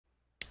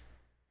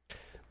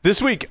This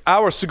week,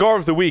 our cigar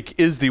of the week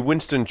is the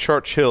Winston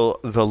Churchill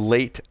The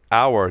Late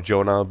Hour.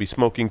 Joe and I will be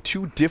smoking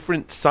two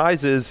different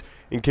sizes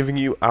and giving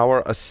you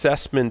our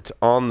assessment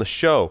on the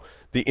show.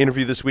 The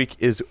interview this week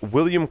is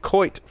William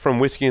Coit from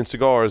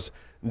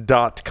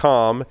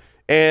whiskeyandcigars.com.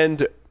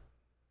 And,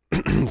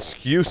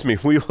 excuse me,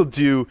 we will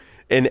do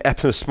an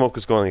episode of smoke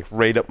is going like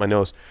right up my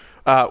nose.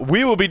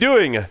 We will be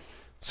doing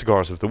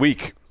cigars of the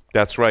week.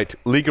 That's right.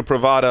 Liga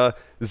Privada,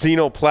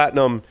 Zino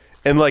Platinum,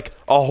 and like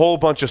a whole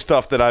bunch of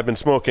stuff that I've been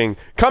smoking.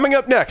 Coming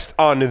up next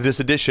on this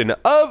edition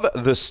of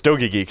the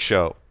Stogie Geeks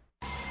Show.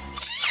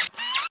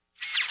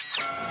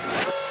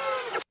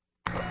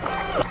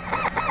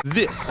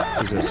 This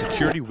is a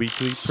Security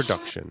Weekly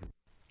production.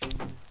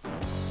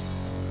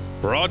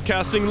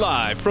 Broadcasting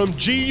live from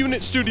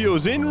G-Unit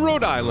Studios in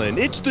Rhode Island,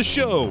 it's the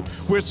show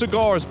where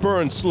cigars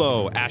burn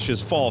slow,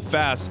 ashes fall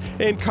fast,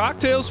 and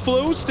cocktails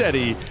flow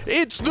steady.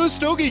 It's the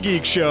Stogie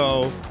Geek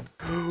Show.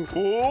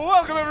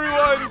 Welcome,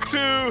 everyone,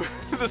 to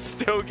the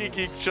Stogie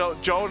Geek Show.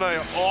 Joe and I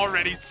are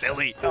already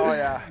silly. Oh,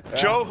 yeah.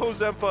 Joe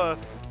Hozempa,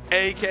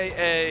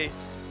 a.k.a.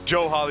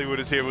 Joe Hollywood,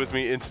 is here with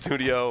me in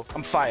studio.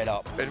 I'm fired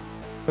up.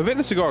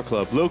 Havana Cigar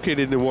Club,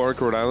 located in Warwick,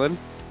 Rhode Island,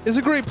 is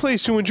a great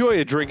place to enjoy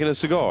a drink and a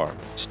cigar.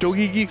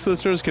 Stogie Geeks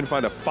listeners can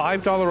find a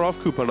 $5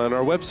 off coupon on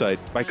our website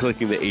by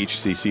clicking the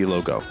HCC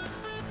logo.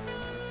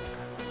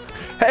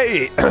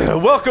 Hey,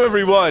 welcome,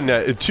 everyone,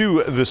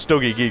 to the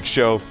Stogie Geeks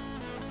Show.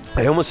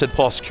 I almost said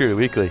Paul Security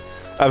Weekly.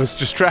 I was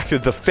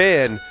distracted. The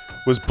fan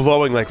was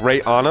blowing like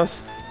right on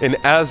us, and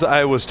as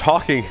I was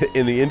talking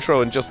in the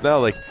intro and just now,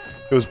 like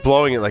it was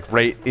blowing it like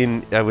right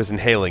in. I was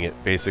inhaling it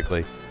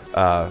basically.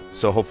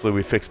 So hopefully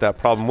we fixed that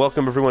problem.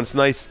 Welcome, everyone. It's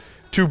nice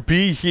to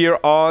be here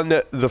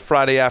on the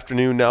Friday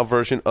afternoon now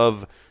version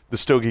of the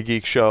Stogie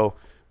Geek Show,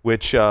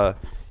 which you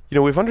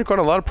know, we've undergone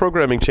a lot of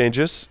programming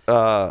changes.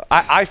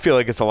 I feel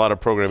like it's a lot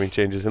of programming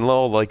changes. In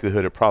all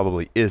likelihood, it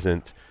probably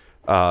isn't.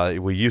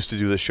 We used to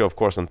do this show, of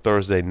course, on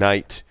Thursday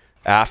night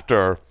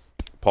after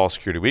Paul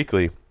Security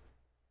Weekly,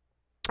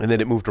 and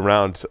then it moved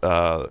around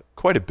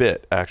quite a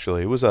bit,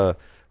 actually. It was a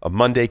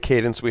Monday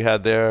cadence we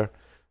had there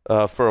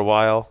for a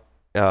while,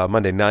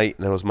 Monday night,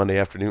 and then it was Monday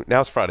afternoon.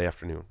 Now it's Friday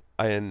afternoon.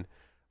 And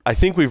I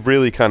think we've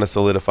really kind of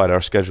solidified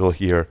our schedule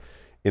here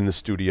in the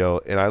studio,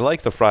 and I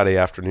like the Friday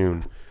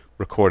afternoon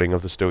recording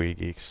of the Stogie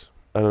Geeks.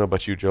 I don't know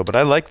about you, Joe, but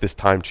I like this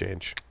time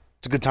change.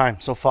 It's a good time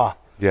so far.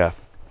 Yeah,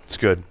 it's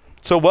good.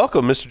 So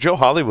welcome, Mr. Joe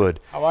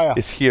Hollywood. How are you?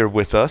 Is here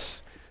with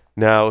us.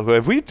 Now,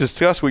 have we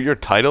discussed what your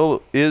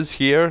title is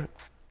here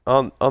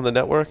on the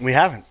network? We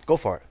haven't. Go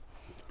for it.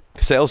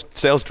 Sales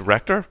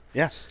director?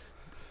 Yes.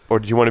 Or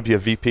do you want to be a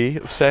VP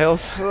of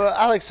sales?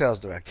 I like sales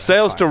director.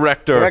 Sales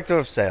director. Director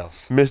of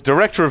sales.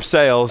 Director of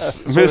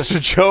sales, Mr.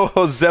 Joe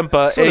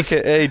Hozempa,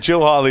 a.k.a. Joe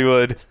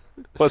Hollywood.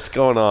 What's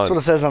going on? That's what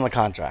it says on the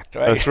contract,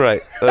 right? That's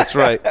right. That's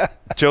right.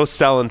 Joe's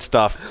selling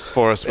stuff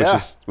for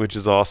us, which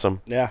is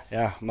awesome. Yeah,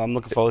 yeah. I'm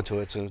looking forward to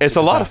it. It's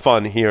a lot of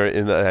fun here.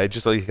 I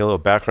just like a little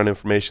background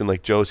information.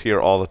 Like Joe's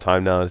here all the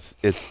time now.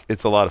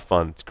 It's a lot of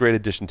fun. It's a great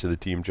addition to the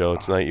team, Joe.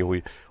 Tonight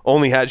we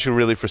only had you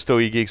really for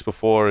Stogie Geeks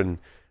before, and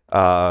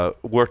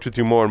worked with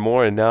you more and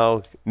more, and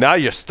now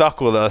you're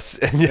stuck with us,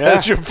 and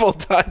that's your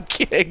full-time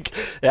gig.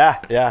 Yeah,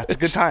 it's a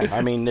good time.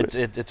 I mean, it's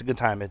a good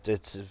time.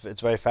 It's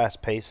very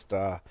fast-paced.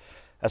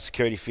 That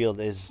security field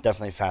is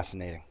definitely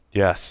fascinating.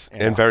 Yes,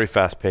 and very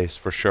fast-paced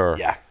for sure.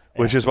 Yeah.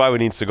 Which is why we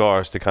need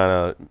cigars to kind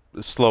of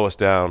slow us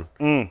down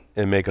and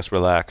make us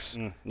relax.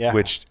 Yeah.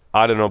 Which,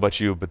 I don't know about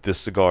you, but this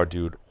cigar,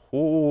 dude,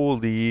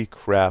 holy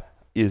crap,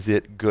 is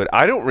it good.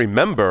 I don't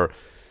remember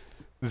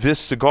this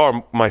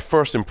cigar. My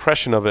first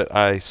impression of it,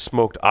 I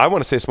want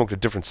to say I smoked a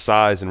different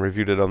size and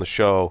reviewed it on the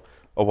show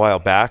a while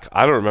back.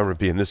 I don't remember it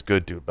being this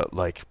good, dude, but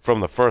like from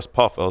the first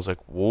puff, I was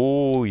like,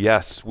 whoa,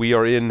 yes, we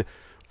are in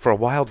for a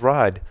wild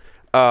ride.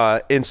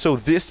 And so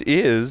this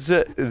is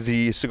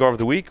the cigar of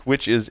the week,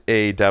 which is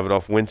a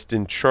Davidoff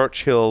Winston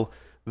Churchill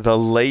The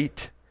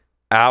Late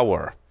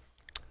Hour.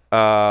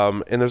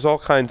 And there's all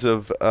kinds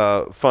of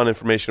fun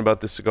information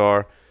about this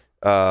cigar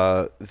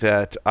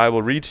that I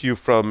will read to you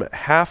from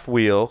Half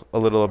Wheel a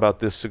little about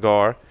this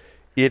cigar.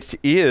 It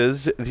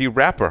is the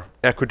wrapper,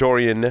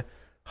 Ecuadorian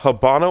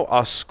Habano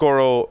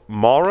Oscuro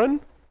Marin,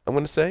 I'm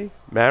going to say.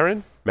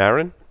 Marin.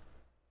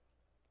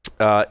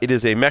 It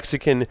is a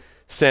Mexican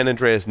San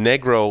Andreas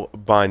Negro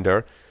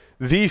binder.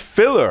 The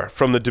filler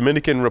from the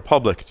Dominican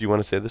Republic. Do you want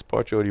to say this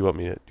part, Joe, or do you want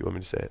me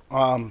to say it?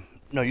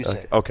 No, you say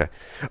it. Okay.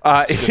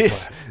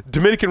 It's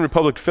Dominican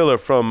Republic filler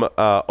from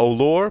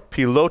Olor,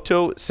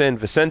 Piloto, San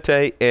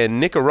Vicente, and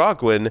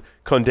Nicaraguan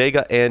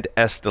Condega and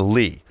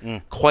Esteli.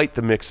 Quite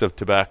the mix of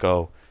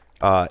tobacco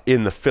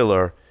in the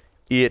filler.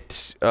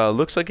 It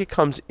looks like it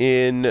comes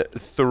in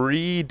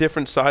 3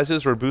 different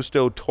sizes,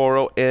 Robusto,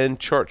 Toro, and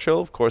Churchill.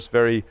 Of course,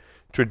 very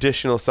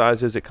traditional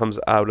sizes. It comes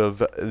out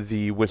of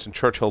the Winston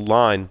Churchill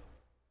line.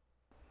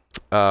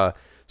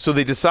 So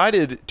they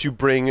decided to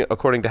bring,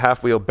 according to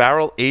Half Wheel,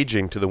 barrel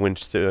aging to the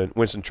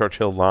Winston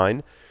Churchill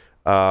line.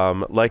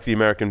 Like the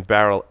American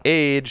barrel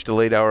aged, the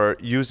Late Hour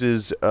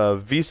uses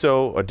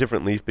Viso, a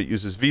different leaf, but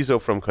uses Viso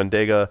from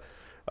Condega,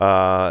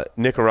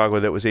 Nicaragua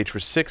that was aged for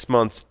 6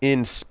 months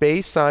in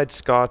Speyside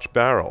Scotch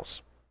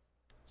barrels.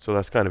 So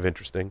that's kind of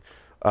interesting.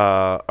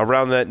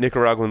 Around that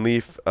Nicaraguan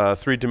leaf,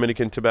 3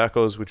 Dominican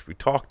tobaccos, which we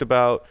talked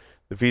about.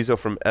 The Viso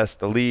from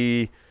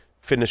Esteli,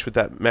 finished with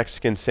that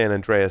Mexican San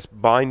Andreas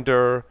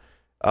binder.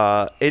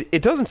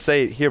 It doesn't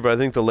say it here, but I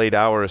think the late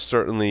hour is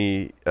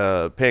certainly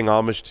paying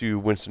homage to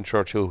Winston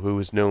Churchill, who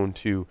is known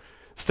to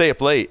stay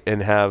up late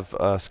and have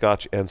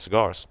scotch and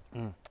cigars.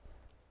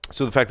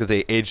 So the fact that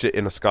they aged it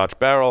in a scotch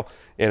barrel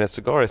and a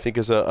cigar, I think,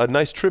 is a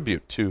nice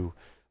tribute to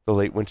the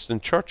late Winston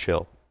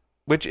Churchill,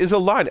 which is a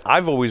line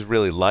I've always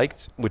really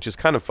liked, which is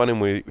kind of funny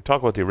when we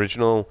talk about the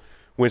original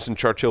Winston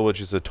Churchill,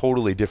 which is a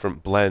totally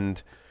different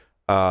blend.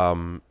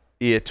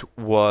 It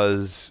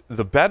was,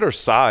 the better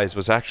size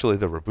was actually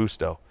the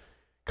Robusto.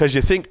 Because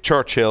you think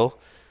Churchill,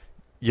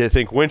 you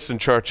think Winston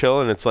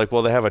Churchill, and it's like,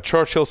 well, they have a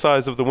Churchill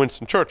size of the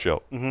Winston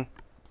Churchill.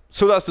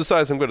 So that's the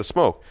size I'm going to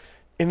smoke.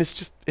 And it's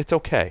just, it's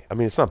okay. I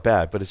mean, it's not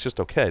bad, but it's just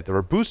okay. The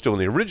Robusto and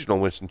the original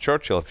Winston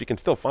Churchill, if you can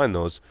still find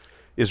those,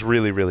 is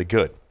really, really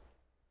good.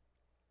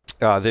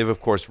 They've,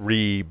 of course,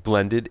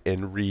 reblended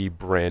and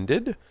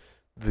rebranded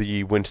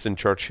the Winston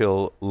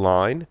Churchill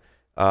line,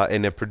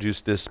 and have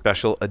produced this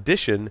special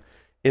edition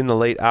in the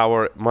late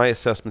hour. My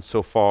assessment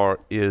so far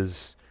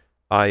is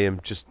I am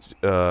just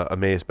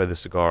amazed by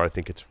this cigar. I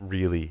think it's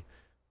really,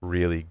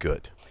 really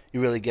good. You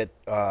really get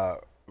a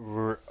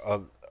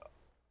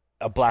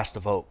blast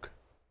of oak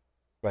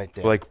right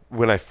there. Like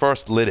when I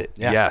first lit it,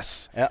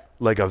 yes. Yeah.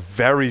 Like a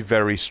very,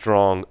 very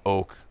strong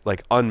oak,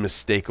 like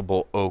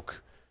unmistakable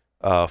oak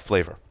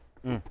flavor.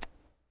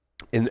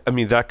 And I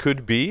mean, that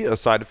could be a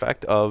side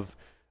effect of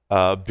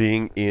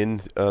being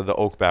in the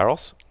oak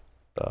barrels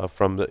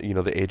from the,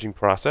 the aging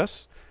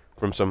process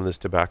from some of this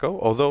tobacco,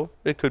 although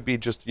it could be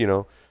just,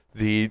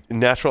 the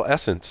natural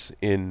essence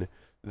in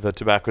the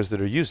tobaccos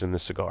that are used in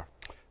this cigar.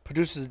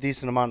 Produces a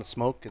decent amount of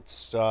smoke. It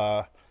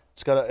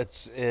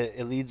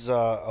leaves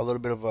a little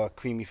bit of a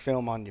creamy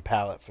film on your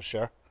palate for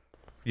sure.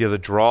 Yeah, the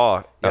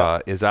draw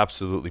is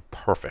absolutely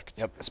perfect.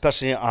 Yep,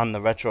 especially on the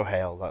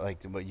retrohale,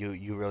 like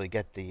you really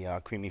get the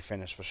creamy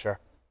finish for sure.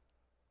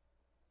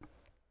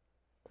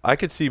 I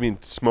could see me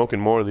smoking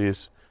more of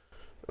these,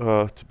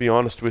 to be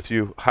honest with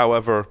you.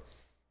 However,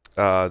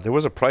 there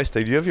was a price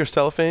tag. Do you have your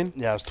cellophane?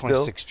 Yeah, it was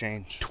 26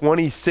 change.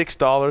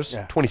 $26?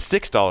 Yeah.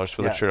 $26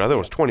 for the Churchill. I thought it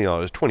was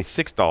 $20.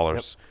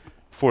 $26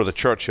 for the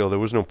Churchill. There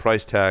was no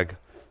price tag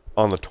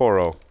on the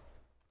Toro,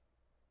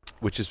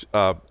 which is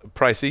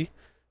pricey,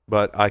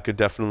 but I could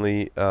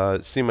definitely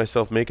see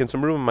myself making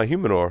some room in my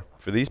humidor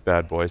for these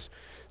bad boys.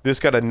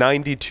 This got a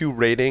 92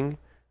 rating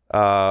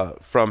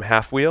from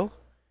Half Wheel,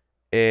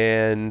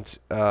 and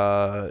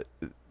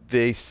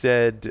they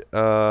said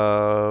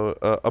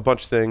a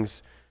bunch of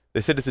things. They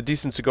said it's a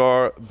decent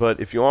cigar, but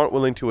if you aren't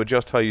willing to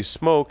adjust how you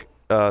smoke,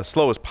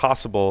 slow as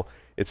possible,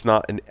 it's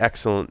not an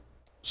excellent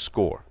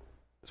score,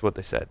 is what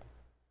they said.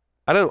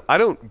 I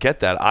don't get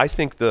that. I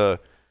think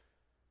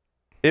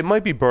it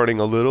might be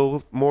burning a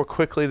little more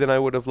quickly than I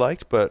would have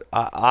liked, but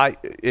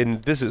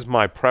and this is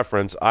my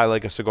preference, I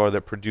like a cigar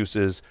that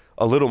produces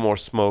a little more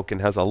smoke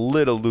and has a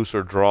little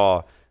looser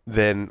draw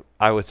than,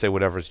 I would say,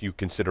 whatever you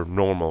consider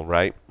normal,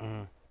 right?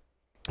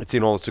 It's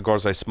in all the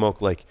cigars I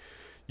smoke, like,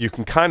 you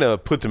can kind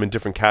of put them in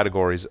different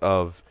categories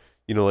of,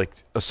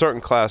 like a certain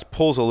class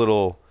pulls a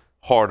little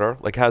harder,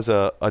 like has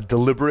a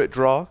deliberate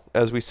draw,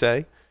 as we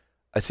say.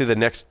 I say the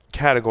next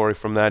category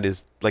from that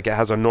is like it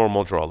has a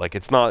normal draw, like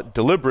it's not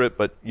deliberate,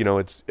 but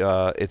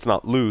it's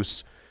not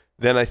loose.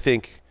 Then I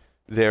think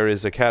there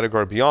is a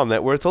category beyond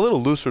that where it's a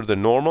little looser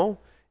than normal,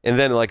 and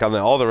then like on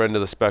the other end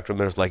of the spectrum,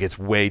 there's like it's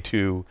way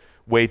too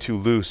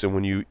loose, and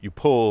when you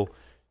pull,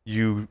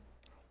 you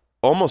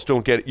almost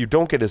don't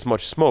get as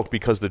much smoke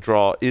because the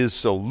draw is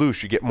so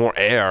loose. You get more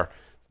air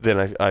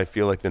than I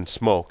feel like than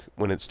smoke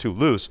when it's too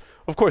loose.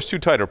 Of course, too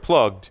tight or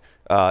plugged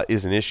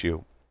is an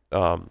issue.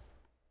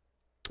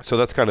 So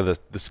that's kind of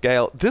the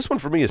scale. This one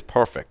for me is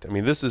perfect. I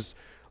mean, this is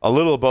a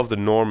little above the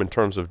norm in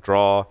terms of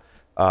draw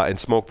and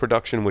smoke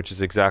production, which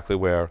is exactly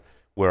where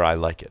I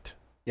like it.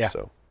 Yeah.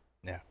 So.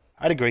 Yeah,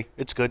 I'd agree.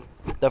 It's good,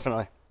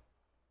 definitely.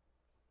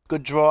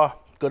 Good draw,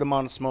 good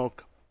amount of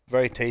smoke,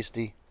 very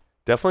tasty.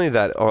 Definitely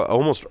that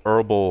almost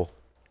herbal.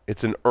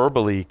 It's an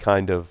herbally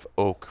kind of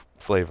oak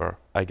flavor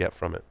I get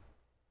from it.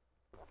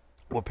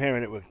 We're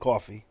pairing it with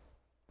coffee,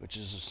 which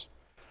is...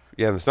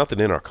 Yeah, there's nothing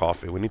in our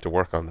coffee. We need to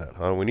work on that.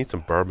 Huh? We need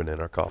some bourbon in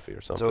our coffee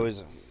or something.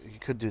 You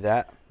could do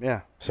that,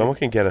 yeah. Someone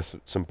can get us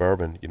some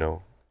bourbon,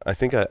 I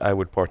think I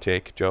would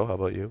partake. Joe, how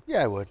about you?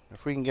 Yeah, I would.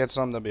 If we can get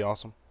some, that'd be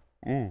awesome.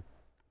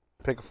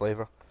 Pick a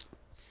flavor.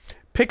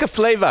 Pick a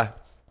flavor.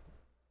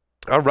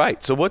 All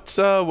right. So what's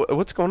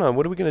going on?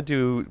 What are we gonna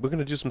do? We're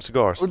gonna do some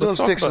cigars. We're doing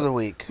sticks of the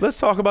week. Let's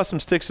talk about some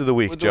sticks of the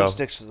week, Joe. We're doing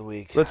sticks of the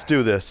week. Let's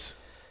do this.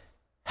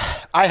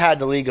 I had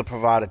the Liga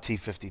Privada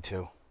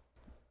T52.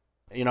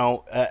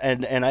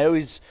 And I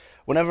always,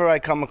 whenever I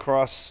come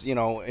across,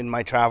 in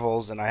my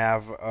travels, and I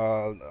have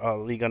a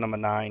Liga number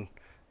 9,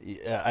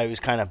 I always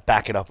kind of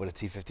back it up with a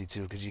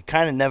T52 because you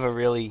kind of never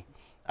really,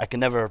 I can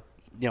never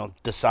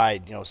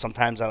decide.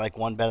 Sometimes I like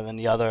one better than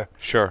the other.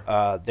 Sure.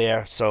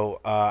 There.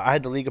 So I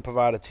had the Liga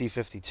Privada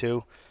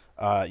T52.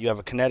 You have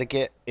a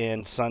Connecticut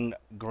and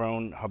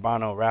sun-grown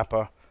Habano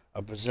wrapper,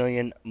 a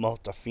Brazilian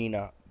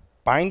Malta-Fina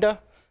binder,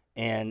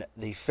 and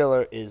the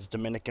filler is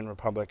Dominican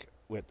Republic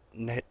with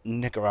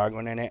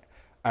Nicaraguan in it.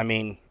 I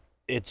mean,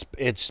 it's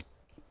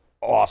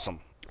awesome.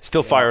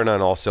 Still firing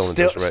on all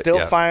cylinders, right?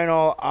 Still firing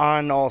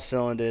on all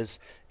cylinders.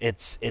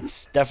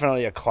 It's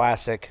definitely a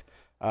classic.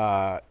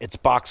 It's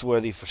box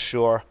worthy for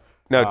sure.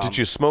 Now, did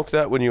you smoke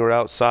that when you were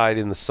outside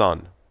in the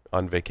sun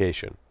on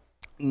vacation?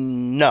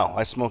 No,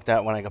 I smoked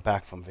that when I got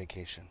back from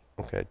vacation.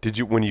 Okay.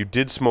 When you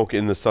did smoke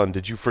in the sun,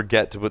 did you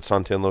forget to put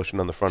suntan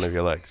lotion on the front of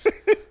your legs?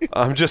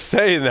 I'm just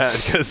saying that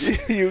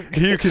because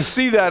you can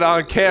see that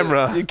on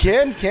camera. You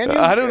can you?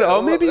 I don't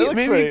know. Maybe you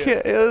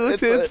can.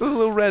 It's a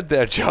little red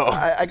there, Joe.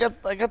 I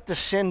got the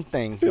shin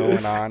thing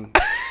going on,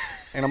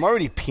 and I'm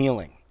already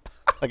peeling.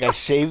 Like I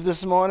shaved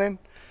this morning.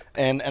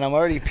 And I'm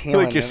already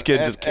peeling. Like your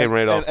skin just came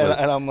right off.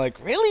 And I'm like,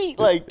 really?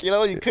 Like, you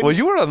couldn't. Well,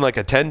 you were on like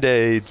a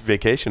 10-day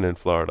vacation in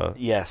Florida.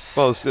 Yes.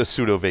 Well, it's a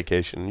pseudo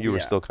vacation. You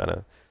were still kind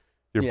of,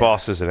 your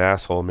boss is an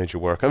asshole and made you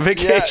work on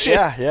vacation.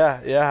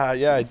 Yeah.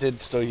 I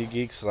did Stogie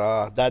Geeks.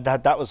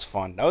 That was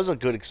fun. That was a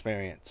good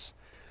experience.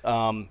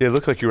 It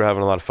looked like you were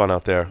having a lot of fun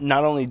out there.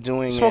 Not only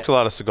doing smoked a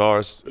lot of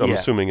cigars, I'm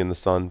assuming in the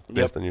sun,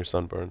 based on your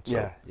sunburn. So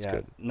yeah.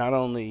 Good. Not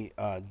only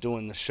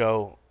doing the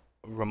show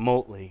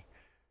remotely,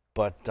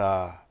 but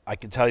I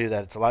can tell you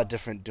that it's a lot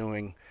different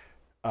doing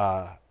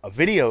a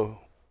video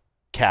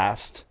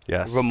cast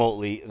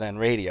remotely than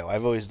radio.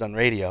 I've always done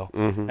radio.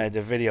 And I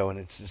did video, and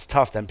it's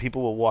tough. Then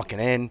people were walking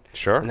in,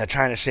 and they're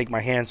trying to shake my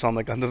hand, so I'm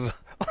like under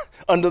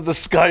the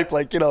Skype,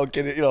 like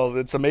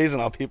it's amazing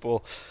how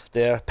people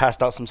there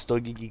passed out some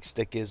Stogie Geek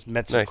stickers,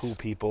 met some cool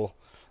people.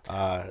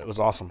 It was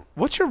awesome.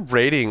 What's your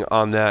rating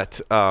on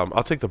that?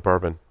 I'll take the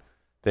bourbon.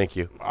 Thank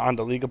you. On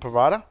the Liga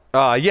Privada?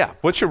 Yeah.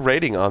 What's your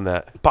rating on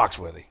that?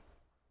 Boxworthy.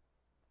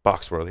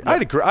 Boxworthy.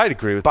 Yep. I'd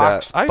agree with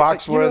that.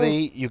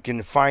 Boxworthy. You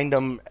can find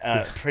them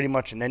pretty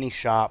much in any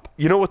shop.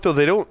 You know what though?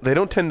 They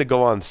don't tend to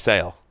go on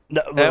sale.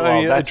 No,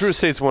 Drew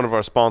Estate's one of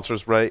our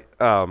sponsors, right?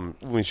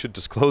 We should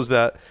disclose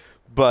that.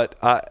 But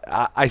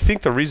I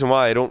think the reason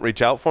why I don't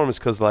reach out for them is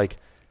because like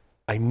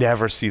I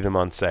never see them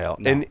on sale.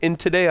 No. And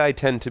today I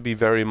tend to be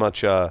very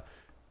much a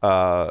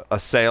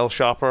sale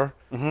shopper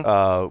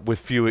with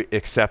few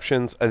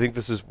exceptions. I think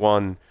this is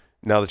one.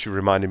 Now that you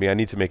reminded me, I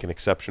need to make an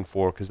exception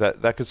for, because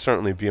that could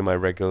certainly be in my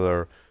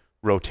regular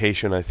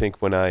rotation. I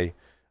think when I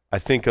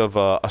think of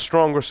a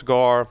stronger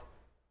cigar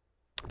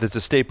that's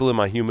a staple in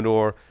my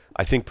humidor,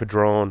 I think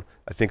Padron,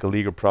 I think a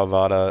Liga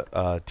Privada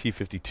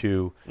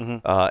T52,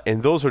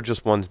 and those are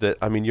just ones that,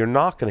 I mean, you're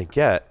not going to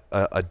get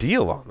a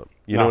deal on them.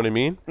 You know what I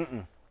mean?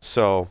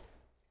 So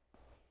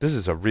this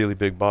is a really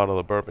big bottle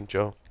of bourbon,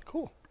 Joe.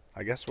 Cool.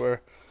 I guess we're...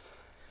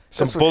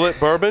 Some bullet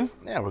bourbon?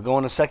 Yeah, we're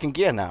going to second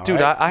gear now, dude,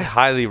 right? I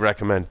highly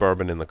recommend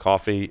bourbon in the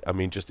coffee. I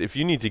mean, just if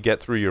you need to get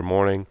through your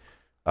morning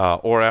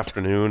or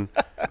afternoon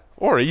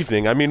or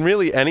evening, I mean,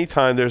 really any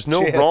time. There's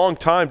no wrong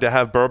time to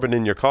have bourbon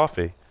in your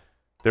coffee.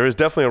 There is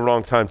definitely a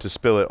wrong time to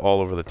spill it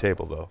all over the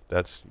table, though.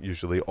 That's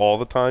usually all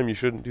the time. You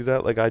shouldn't do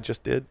that like I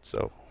just did,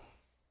 so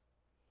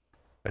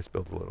I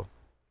spilled a little.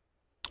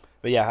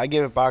 But yeah, I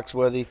gave it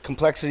box-worthy.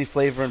 Complexity,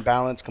 flavor, and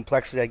balance.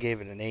 Complexity, I gave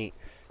it an 8.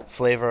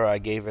 Flavor, I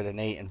gave it an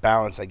 8, and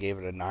balance, I gave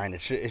it a 9.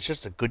 It's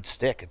just a good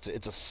stick.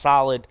 It's a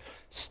solid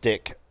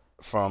stick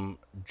from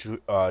Drew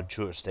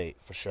Estate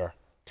for sure.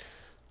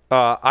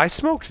 I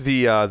smoked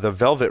the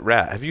Velvet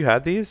Rat. Have you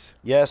had these?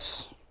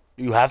 Yes.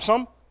 You have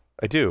some?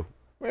 I do.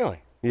 Really?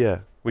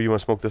 Yeah. Well, you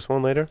want to smoke this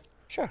one later?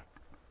 Sure.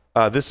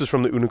 This is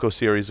from the Unico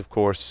series, of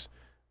course,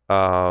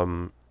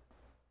 and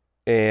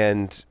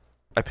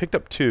I picked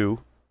up 2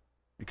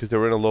 because they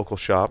were in a local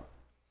shop.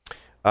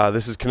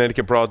 This is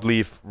Connecticut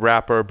Broadleaf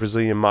wrapper,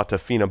 Brazilian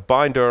Mata-Fina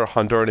binder,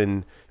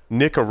 Honduran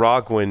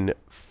Nicaraguan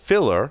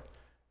filler.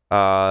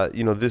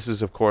 This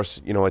is, of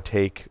course, a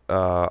take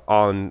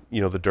on,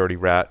 the Dirty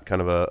Rat,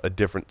 kind of a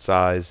different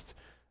sized,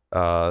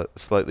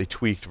 slightly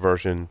tweaked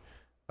version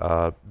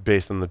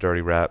based on the Dirty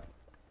Rat.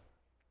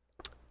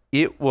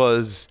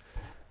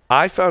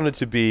 I found it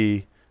to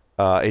be,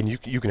 and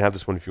you can have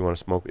this one if you want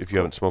to smoke, if you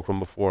haven't smoked one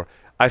before.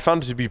 I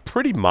found it to be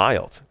pretty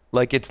mild.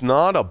 Like, it's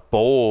not a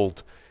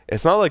bold...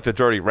 It's not like the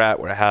Dirty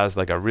Rat where it has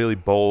like a really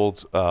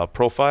bold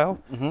profile.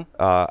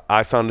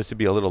 I found it to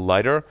be a little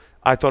lighter.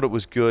 I thought it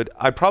was good.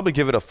 I'd probably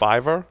give it a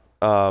 5.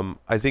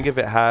 I think if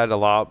it had a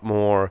lot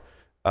more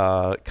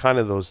kind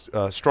of those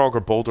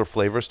stronger, bolder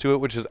flavors to it,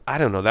 which is, I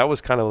don't know, that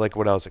was kind of like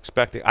what I was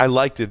expecting. I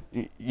liked it,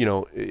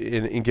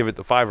 and give it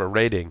the 5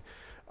 rating.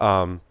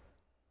 I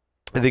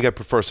think I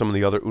prefer some of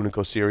the other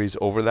Unico series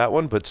over that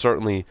one, but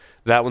certainly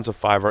that one's a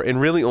 5,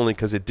 and really only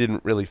because it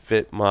didn't really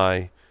fit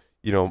my,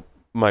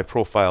 my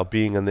profile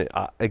being in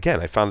the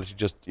again, I found it to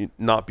just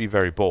not be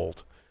very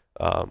bold.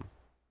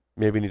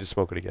 Maybe I need to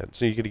smoke it again.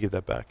 So you got to give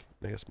that back.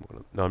 I guess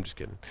no, I'm just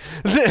kidding.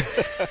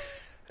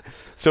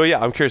 So yeah,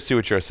 I'm curious to see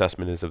what your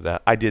assessment is of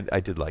that. I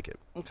did like it.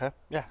 Okay.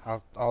 Yeah,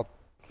 I'll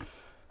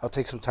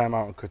take some time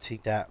out and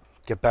critique that.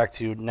 Get back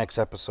to you next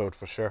episode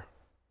for sure.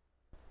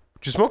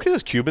 Did you smoke any of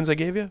those Cubans I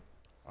gave you?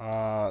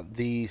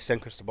 The San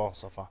Cristobal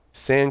so far.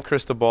 San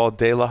Cristobal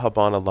de la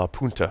Habana La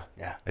Punta.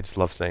 Yeah. I just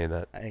love saying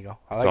that. There you go.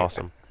 It's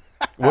awesome.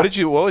 What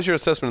was your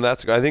assessment of that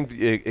cigar? I think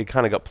it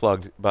kind of got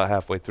plugged about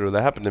halfway through.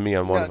 That happened to me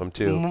on one of them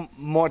too.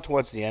 More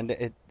towards the end,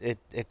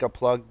 it got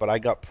plugged, but I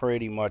got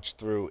pretty much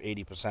through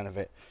 80% of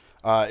it.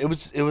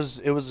 It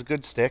was a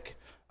good stick.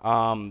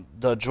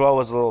 The draw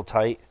was a little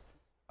tight,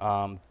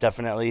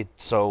 definitely.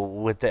 So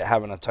with it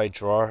having a tight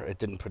draw, it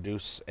didn't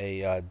produce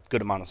a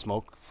good amount of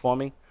smoke for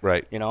me.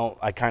 Right. You know,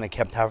 I kind of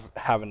kept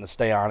having to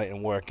stay on it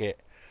and work it,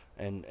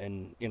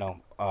 and you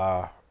know.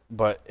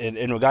 But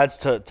in regards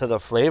to the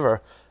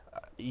flavor,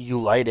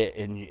 you light it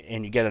and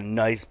you get a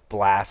nice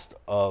blast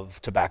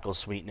of tobacco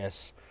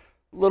sweetness.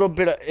 A little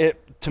bit of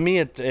it. To me,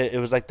 it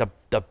was like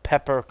the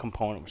pepper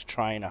component was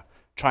trying to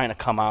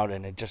come out,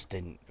 and it just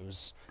didn't.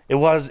 It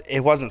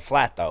wasn't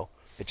flat though.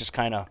 It just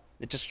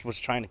was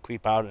trying to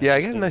creep out. Yeah,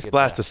 I get a nice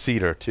blast of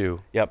cedar too.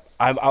 Yep.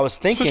 I was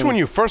thinking, especially when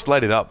you first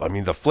light it up. I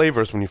mean, the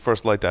flavors when you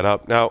first light that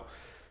up. Now,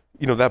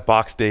 you know that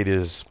box date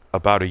is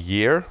about a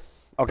year.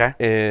 Okay.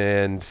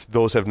 And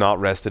those have not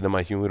rested in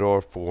my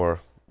humidor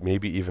for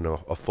maybe even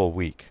a full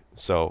week.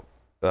 So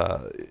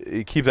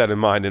keep that in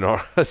mind in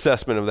our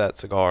assessment of that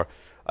cigar.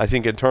 I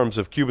think in terms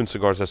of Cuban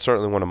cigars, that's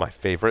certainly one of my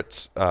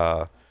favorites.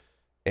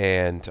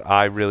 And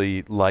I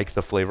really like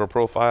the flavor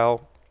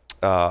profile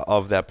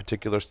of that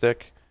particular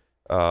stick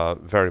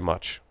very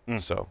much.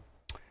 So,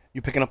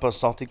 you picking up a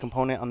salty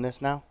component on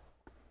this now?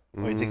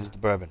 Or do you think it's the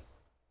bourbon?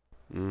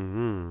 I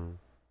don't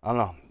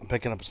know.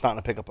 I'm starting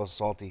to pick up a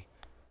salty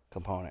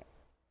component.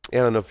 I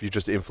don't know if you're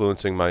just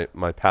influencing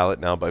my palate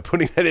now by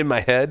putting that in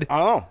my head. I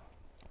don't know.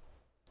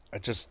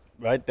 It's just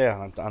right there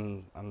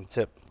on the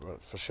tip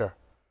for sure.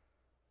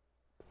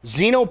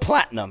 Zino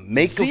Platinum,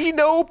 make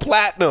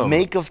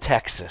of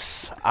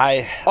Texas.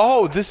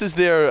 This is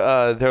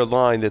their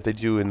line that they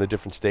do in the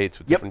different states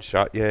with different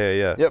shots.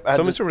 Yeah. Yep.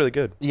 Some of these are really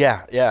good.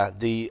 Yeah.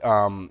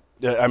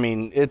 I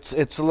mean, it's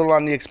a little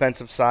on the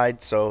expensive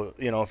side, so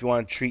you know if you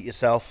want to treat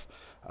yourself,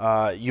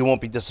 you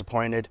won't be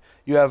disappointed.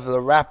 You have the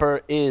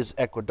wrapper is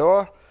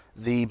Ecuador,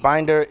 the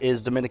binder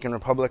is Dominican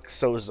Republic,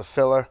 so is the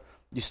filler.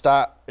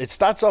 It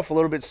starts off a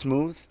little bit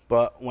smooth,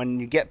 but when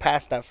you get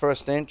past that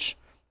first inch,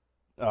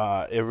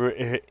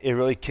 it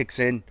really kicks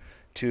in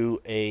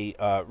to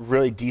a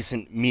really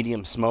decent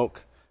medium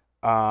smoke.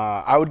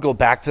 I would go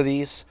back to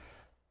these.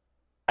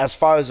 As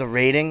far as a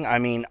rating, I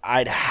mean,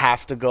 I'd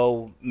have to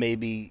go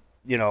maybe,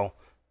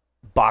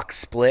 box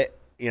split,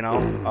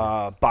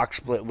 box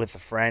split with a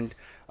friend.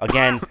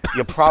 Again,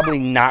 you're probably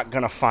not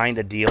going to find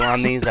a deal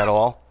on these at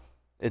all.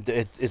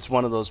 It's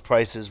one of those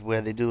prices where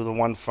they do the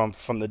one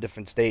from the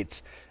different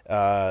states.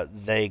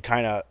 They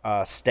kind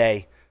of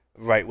stay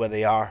right where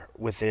they are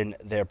within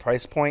their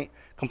price point.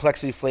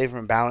 Complexity, flavor,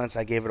 and balance,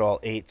 I gave it all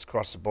 8s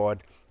across the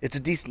board. It's a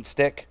decent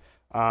stick.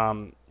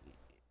 I'm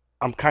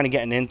kind of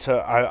getting into,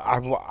 I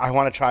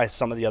want to try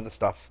some of the other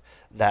stuff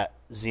that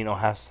Zino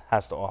has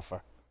to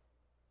offer.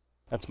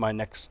 That's my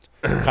next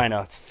kind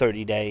of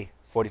 30-day,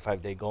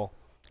 45-day goal.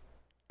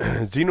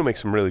 Zino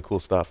makes some really cool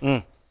stuff.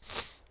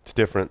 It's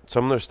different.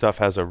 Some of their stuff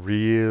has a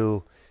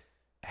real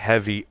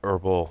heavy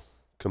herbal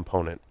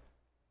component.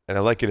 And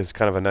I like it as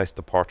kind of a nice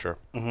departure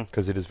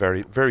because it is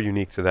very, very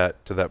unique to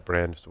that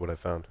brand is what I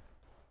found.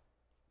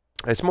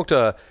 I smoked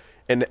an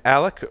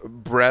Alec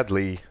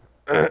Bradley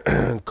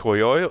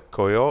Coil.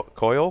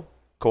 Coil.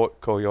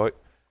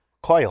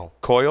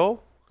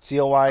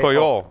 C-O-Y.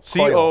 Coil.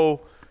 C-O.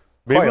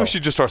 Maybe we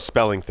should just start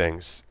spelling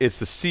things. It's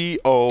the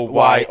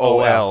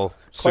C-O-Y-O-L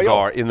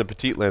cigar in the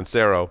Petit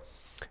Lancero.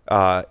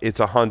 It's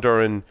a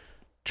Honduran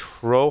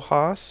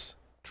Trojas.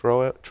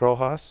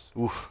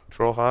 Oof.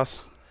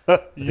 Trojas. I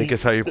think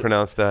is how you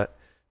pronounce that.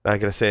 I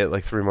got to say it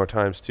like 3 more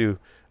times, too.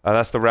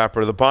 That's the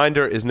wrapper. The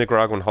binder is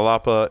Nicaraguan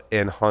Jalapa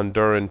and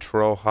Honduran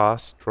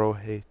Trojas.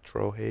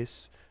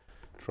 Trojas.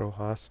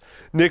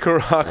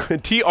 Nicaraguan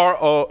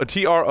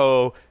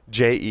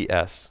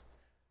Trojes.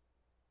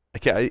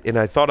 And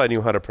I thought I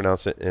knew how to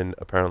pronounce it, and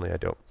apparently I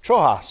don't.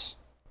 Trojas.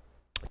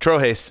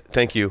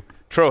 Thank you.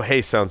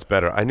 Trojes sounds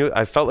better.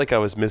 I felt like I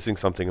was missing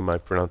something in my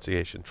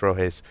pronunciation.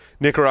 Trojes.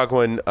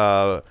 Nicaraguan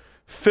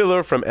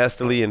filler from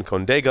Esteli and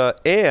Condega,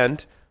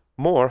 and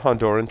more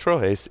Honduran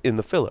Trojes in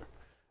the filler.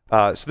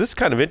 So this is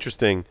kind of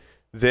interesting.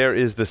 There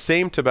is the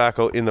same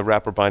tobacco in the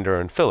wrapper, binder,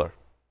 and filler,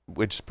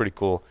 which is pretty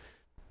cool.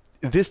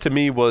 This to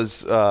me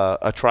was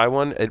a try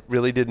one. It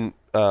really didn't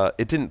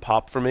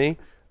pop for me.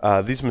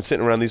 These have been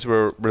sitting around. These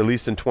were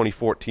released in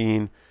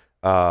 2014.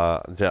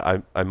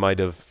 I might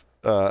have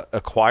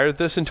acquired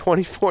this in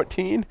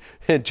 2014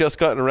 and just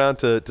gotten around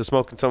to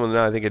smoking some of them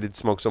now. I think I did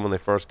smoke some when they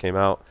first came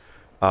out.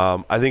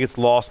 I think it's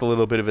lost a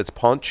little bit of its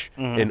punch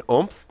and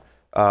oomph.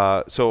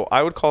 So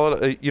I would call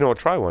it a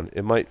try one.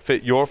 It might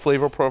fit your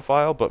flavor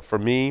profile, but for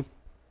me,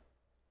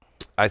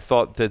 I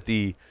thought that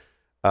the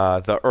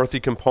earthy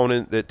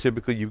component that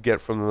typically you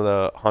get from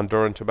the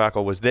Honduran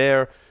tobacco was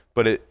there,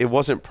 but it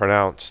wasn't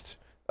pronounced.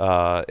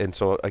 And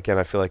so again,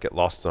 I feel like it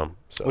lost some.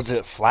 So. Was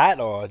it flat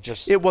or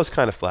just? It was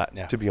kind of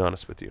flat, to be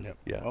honest with you. Yep.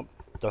 Yeah. Well,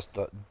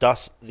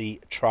 Thus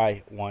the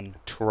try one.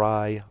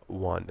 Try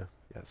one.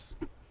 Yes.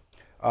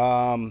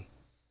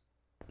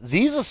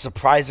 These are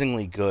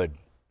surprisingly good.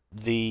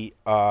 The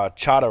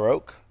Charter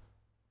Oak.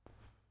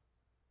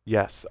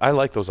 Yes, I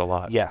like those a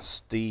lot.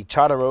 Yes, the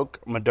Charter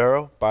Oak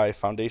Maduro by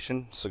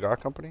Foundation Cigar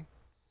Company.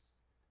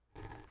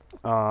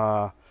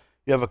 You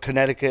have a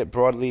Connecticut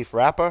broadleaf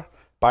wrapper.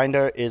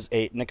 Binder is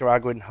a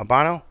Nicaraguan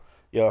Habano.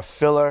 Your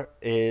filler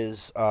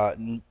is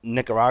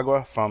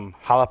Nicaragua from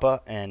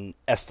Jalapa and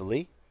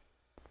Esteli.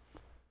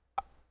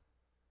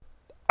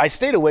 I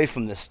stayed away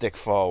from this stick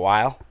for a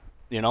while,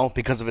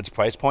 because of its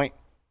price point.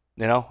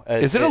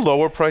 Is it a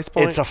lower price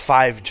point? It's a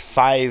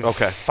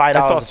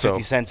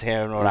 $5.50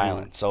 here in Rhode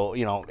Island. So,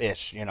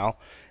 ish,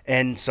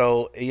 And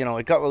so,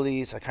 it got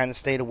released. I kind of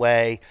stayed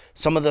away.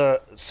 Some of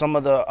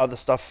the other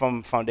stuff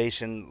from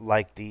Foundation,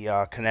 like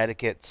the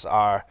Connecticut's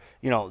are,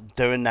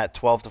 they're in that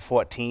 12 to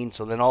 14.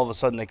 So then all of a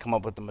sudden they come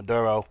up with the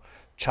Maduro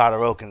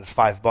Charter Oak and it's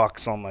 $5.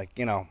 So I'm like,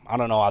 I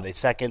don't know, are they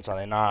seconds? Are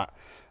they not?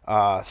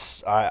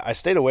 I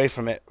stayed away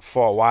from it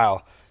for a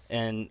while.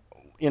 And,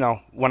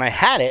 when I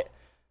had it,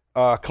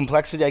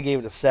 complexity, I gave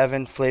it a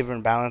 7. Flavor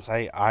and balance,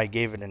 I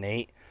gave it an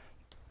 8.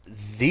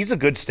 These are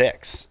good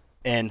sticks.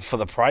 And for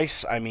the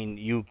price, I mean,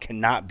 you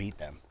cannot beat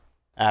them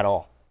at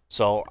all.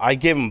 So I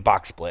gave them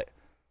box split.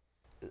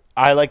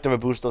 I like the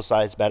Robusto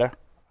size better.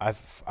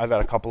 I've had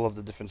a couple of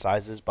the different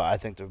sizes, but I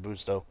think the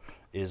Robusto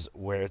is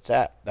where it's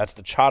at. That's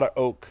the Charter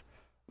Oak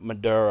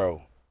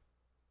Maduro.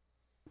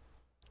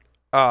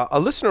 A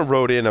listener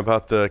wrote in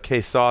about the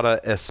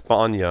Quesada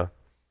España.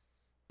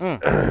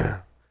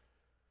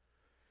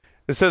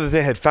 They said that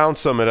they had found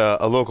some at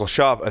a local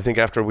shop, I think,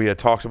 after we had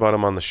talked about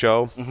them on the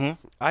show.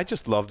 I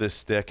just love this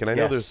stick, and I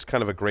know there's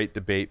kind of a great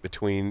debate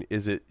between,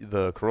 is it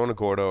the Corona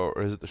Gordo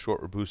or is it the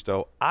short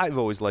Robusto? I've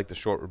always liked the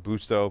short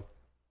Robusto.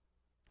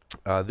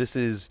 This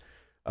is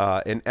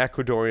an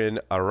Ecuadorian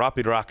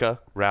Rapidraca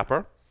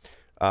wrapper.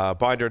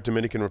 Binder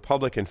Dominican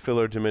Republic and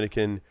filler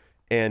Dominican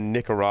and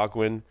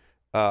Nicaraguan.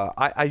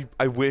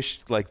 I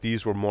wish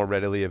these were more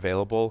readily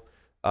available.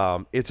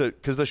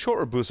 Because the short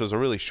Robusto is a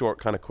really short,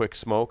 kind of quick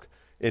smoke.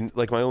 And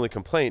my only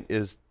complaint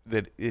is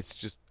that it's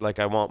just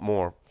I want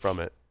more from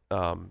it.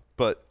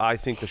 But I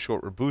think the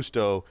short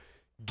Robusto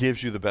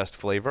gives you the best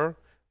flavor.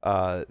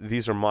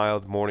 These are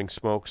mild morning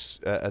smokes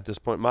at this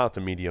point, mild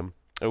to medium.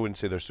 I wouldn't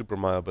say they're super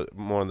mild, but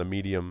more on the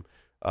medium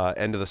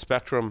end of the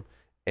spectrum.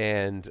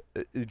 And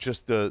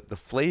just the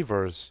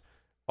flavors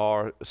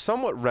are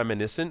somewhat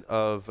reminiscent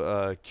of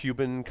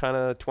Cuban kind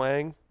of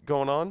twang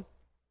going on,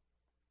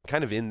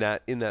 kind of in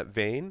that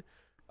vein.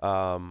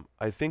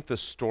 I think the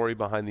story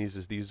behind these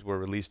is these were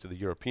released to the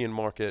European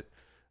market,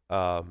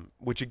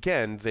 which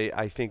again,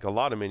 I think a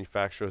lot of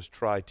manufacturers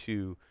try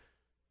to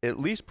at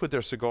least put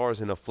their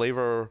cigars in a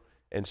flavor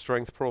and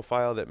strength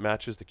profile that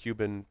matches the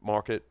Cuban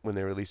market when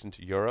they release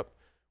into Europe,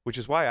 which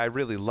is why I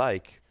really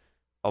like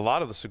a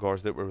lot of the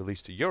cigars that were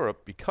released to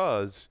Europe,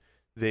 because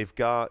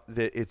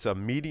it's a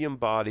medium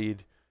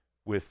bodied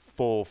with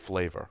full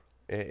flavor.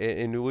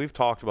 And we've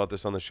talked about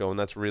this on the show, and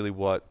that's really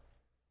what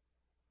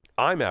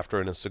I'm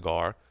after in a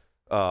cigar,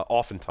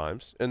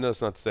 oftentimes. And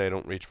that's not to say I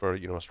don't reach for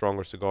a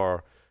stronger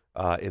cigar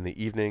in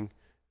the evening,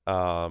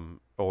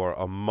 or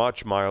a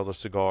much milder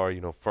cigar,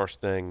 first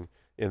thing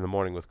in the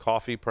morning with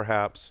coffee,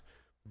 perhaps.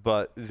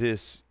 But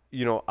this, the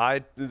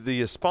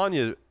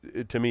España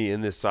to me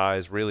in this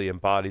size really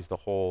embodies the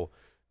whole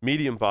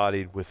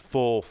medium-bodied with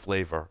full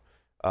flavor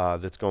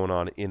that's going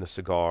on in a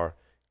cigar,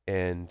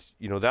 and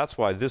that's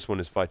why this one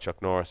is Fight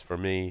Chuck Norris for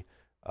me.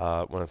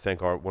 I want to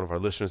thank one of our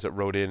listeners that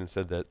wrote in and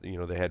said that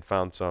they had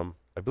found some.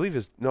 I believe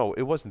it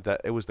wasn't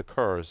that. It was the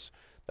Kurz.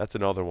 That's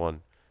another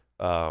one.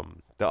 The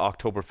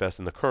Oktoberfest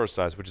and the Kurz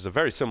size, which is a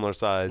very similar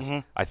size.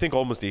 I think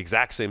almost the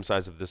exact same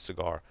size of this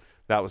cigar.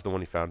 That was the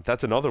one he found.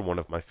 That's another one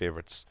of my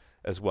favorites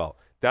as well.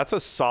 That's a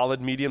solid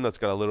medium that's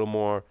got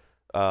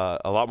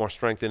a lot more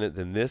strength in it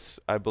than this,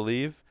 I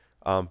believe.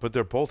 But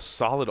they're both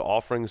solid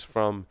offerings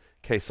from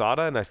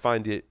Quesada, and I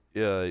find it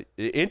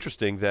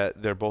interesting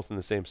that they're both in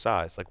the same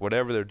size.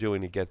 Whatever they're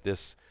doing to get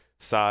this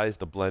size,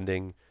 the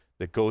blending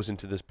that goes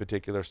into this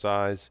particular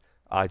size,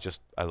 I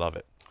love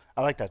it.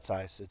 I like that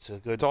size. It's a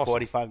good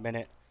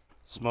 45-minute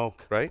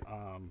smoke. Right.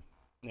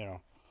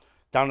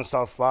 Down in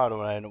South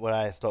Florida, what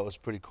I thought was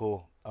pretty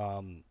cool,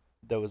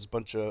 there was a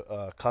bunch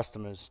of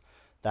customers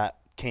that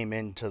came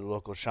into the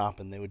local shop,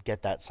 and they would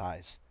get that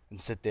size and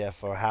sit there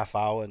for a half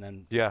hour and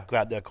then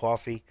grab their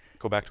coffee,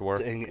 go back to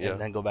work, and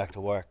then go back to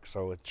work.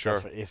 So it's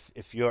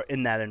if you're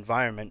in that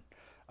environment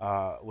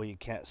where you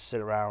can't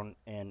sit around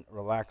and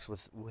relax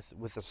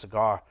with a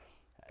cigar,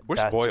 we're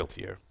spoiled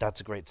here.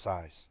 That's a great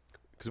size,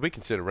 because we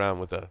can sit around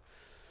with a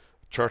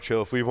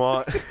Churchill if we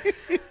want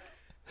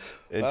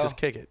and just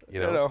kick it.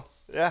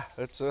 Yeah,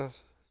 it's a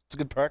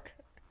good perk.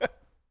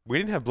 We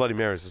didn't have Bloody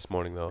Marys this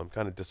morning, though. I'm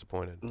kind of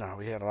disappointed. No,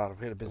 we had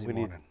a busy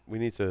morning. We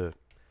need to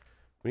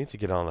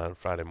get on that on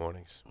Friday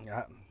mornings.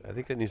 Yeah. I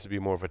think that needs to be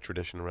more of a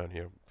tradition around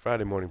here.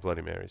 Friday morning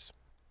Bloody Marys.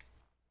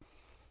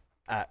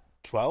 At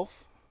 12?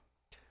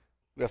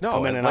 We have to no,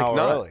 come in at an hour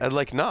 9, early.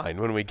 At 9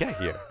 when we get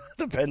here.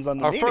 Depends on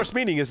the Our first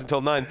meeting is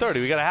until 9:30.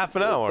 We got a half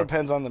an hour.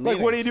 Depends on the meeting.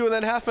 Like, what do you do in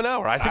that half an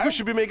hour? I think we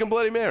should be making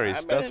Bloody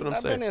Marys. That's what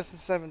I'm saying. I've been here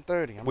since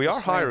 7:30. We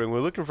are hiring. We're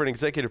looking for an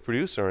executive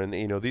producer, and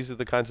these are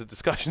the kinds of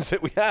discussions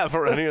that we have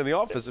around here in the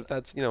office. If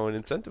that's an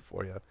incentive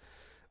for you,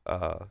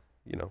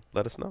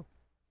 let us know.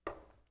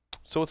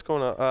 So what's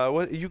going on?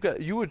 What you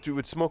got? You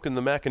were smoking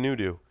the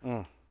Macanudo.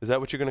 Is that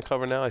what you're going to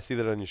cover now? I see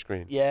that on your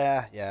screen.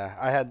 Yeah.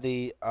 I had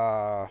the.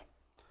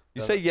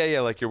 You say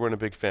yeah like you weren't a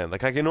big fan.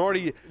 Like I can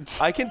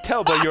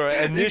tell by your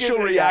initial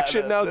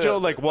reaction now, Joe,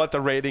 like what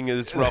the rating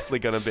is roughly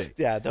going to be.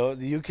 Yeah, though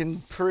you can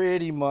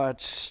pretty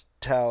much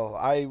tell.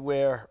 I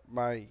wear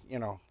my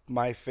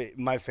my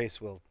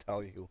face will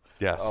tell you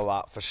a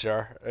lot for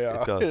sure.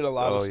 It does. A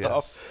lot of stuff.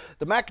 Yes.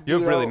 The Macanudo. You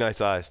have really nice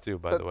eyes too,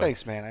 by the way.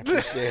 Thanks, man. I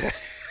appreciate it.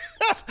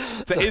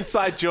 The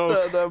inside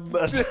joke. The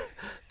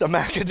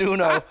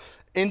Macanudo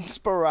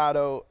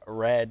Inspirado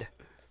Red.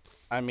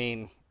 I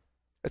mean.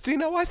 See,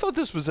 I thought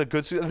this was a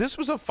good cigar. This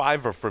was a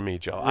 $5 for me,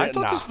 Joe. I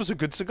thought this was a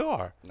good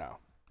cigar. No.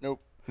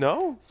 Nope.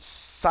 No?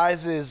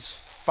 Size is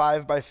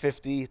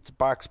 5x50. It's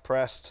box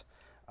pressed.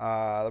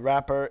 The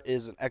wrapper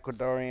is an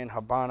Ecuadorian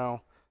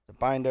Habano. The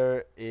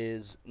binder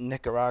is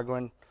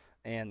Nicaraguan.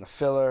 And the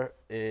filler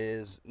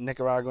is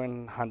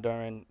Nicaraguan,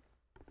 Honduran,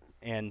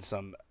 and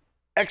some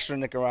extra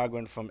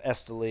Nicaraguan from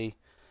Esteli.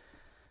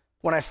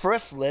 When I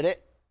first lit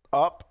it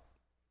up,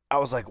 I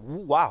was like,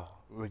 wow.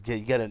 You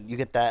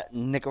get that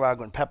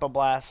Nicaraguan pepper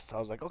blast. I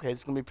was like, okay,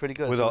 it's gonna be pretty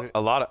good. With a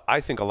lot of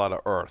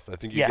earth. I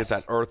think you get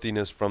that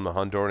earthiness from the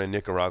Honduran and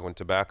Nicaraguan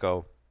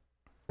tobacco,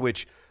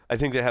 which I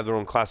think they have their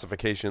own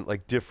classification,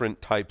 like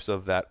different types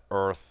of that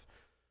earth,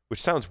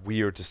 which sounds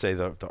weird to say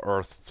the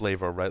earth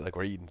flavor, right? Like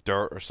we're eating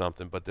dirt or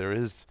something, but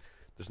there's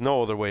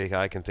no other way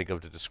I can think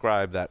of to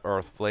describe that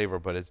earth flavor,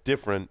 but it's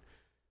different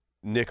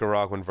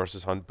Nicaraguan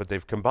versus Honduran, but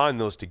they've combined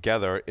those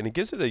together and it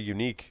gives it a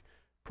unique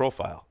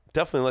profile.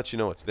 Definitely lets you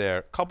know it's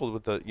there, coupled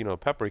with the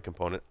peppery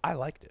component. I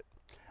liked it.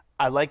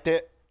 I liked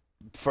it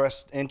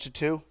first inch or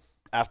two.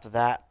 After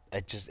that,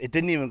 it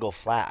didn't even go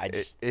flat.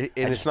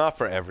 It's not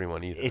for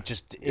everyone either. It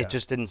just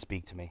didn't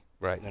speak to me.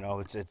 Right.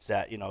 It's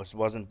that it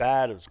wasn't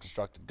bad. It was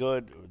constructed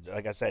good.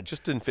 Like I said,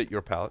 just didn't fit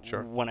your palate.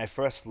 Sure. When I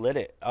first lit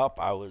it up,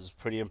 I was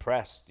pretty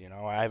impressed.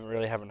 I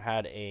haven't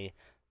had a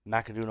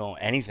Macanudo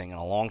anything in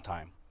a long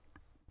time.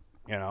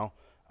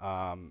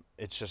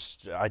 It's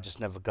just I just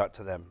never got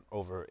to them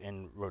over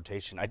in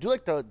rotation. I do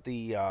like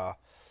the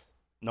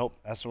nope,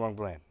 that's the wrong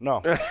brand.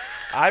 No,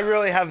 I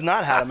really have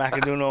not had a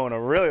Macanudo in a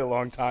really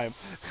long time,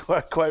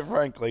 quite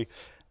frankly.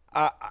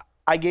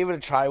 I gave it a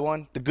try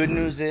one. The good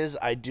news is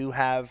I do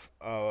have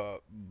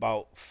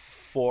about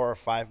 4 or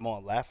 5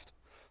 more left.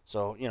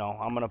 So,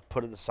 I'm going to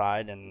put it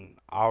aside and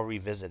I'll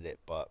revisit it.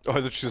 But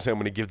I thought you were saying I'm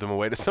going to give them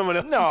away to someone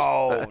else.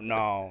 No.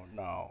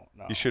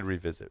 You should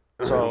revisit.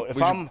 So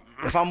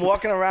if I'm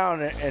walking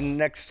around in the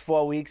next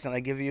 4 weeks and I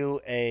give you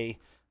a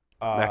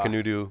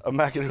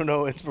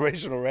Macanudo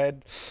Inspirational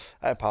Red,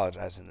 I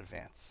apologize in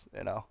advance.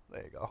 There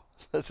you go.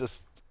 That's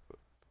just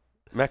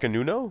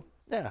Macanudo?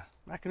 Yeah,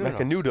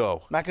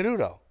 Macanudo.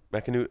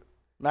 Macanudo?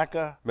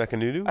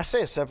 I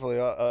say it separately.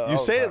 You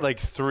say it like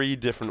 3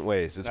 different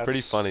ways. It's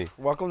pretty funny.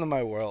 Welcome to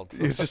my world.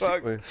 You just keep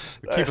a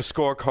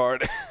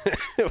scorecard,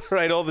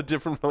 write all the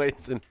different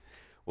ways, and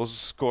we'll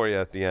score you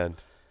at the end.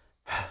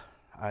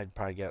 I'd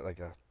probably get like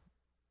a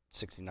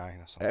 69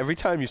 or something. Every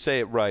time you say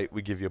it right,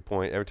 we give you a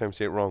point. Every time you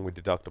say it wrong, we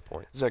deduct a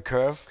point. Is there a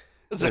curve?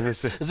 Is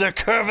there a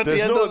curve at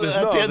the end of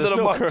the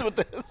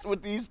month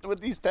with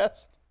these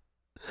tests?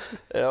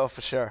 Yeah,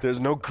 for sure. There's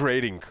no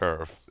grading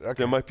curve. Okay.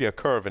 There might be a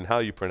curve in how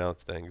you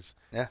pronounce things.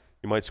 Yeah.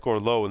 You might score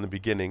low in the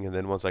beginning, and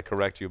then once I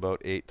correct you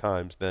about 8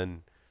 times,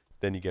 then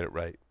you get it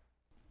right.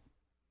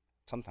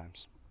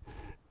 Sometimes.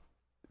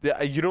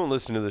 Yeah, you don't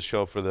listen to the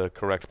show for the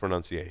correct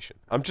pronunciation.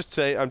 I'm just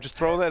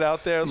throwing that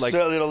out there. You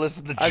certainly don't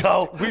listen to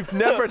Joe. We've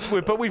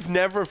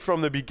never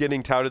from the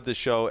beginning touted the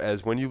show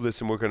as when you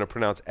listen, we're going to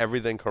pronounce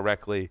everything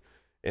correctly.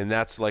 And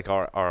that's like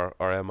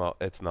our MO.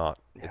 It's not.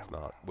 Yeah. It's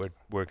not.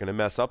 We're going to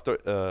mess up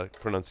the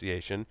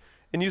pronunciation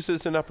and use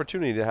this as an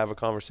opportunity to have a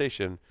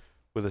conversation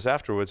with us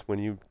afterwards when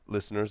you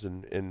listeners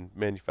and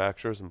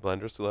manufacturers and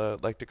blenders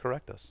like to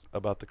correct us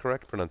about the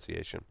correct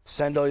pronunciation.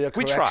 Send all your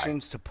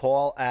corrections to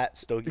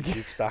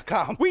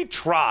paul@stogiegeeks.com. We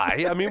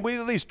try. I mean, we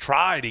at least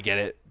try to get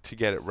it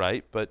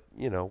right. But,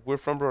 we're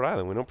from Rhode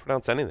Island. We don't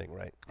pronounce anything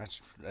right.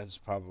 That's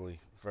probably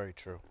very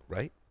true.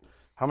 Right?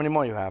 How many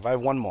more you have? I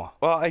have one more.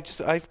 Well,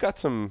 I've got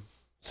some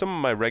of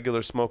my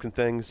regular smoking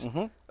things.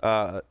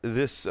 Mm-hmm.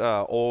 This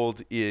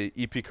old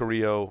EP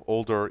Carrillo,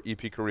 older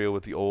EP Carrillo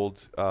with the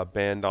old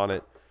band on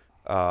it.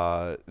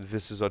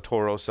 This is a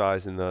Toro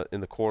size in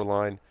the core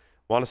line.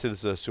 I want to say this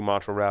is a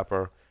Sumatra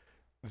wrapper.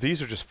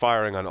 These are just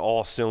firing on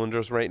all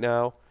cylinders right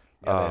now.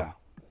 Yeah,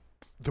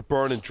 the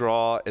burn and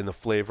draw and the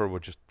flavor were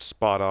just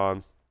spot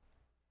on.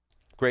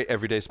 Great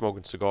everyday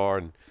smoking cigar.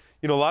 And,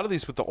 a lot of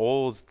these with the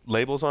old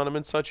labels on them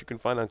and such you can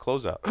find on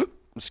closeout.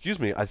 Excuse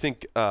me. I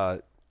think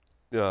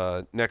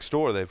next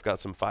door they've got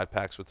some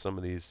 5-packs with some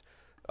of these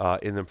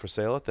in them for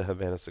sale at the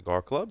Havana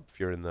Cigar Club if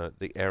you're in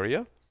the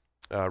area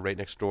right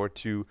next door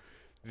to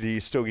the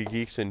Stogie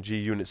Geeks and G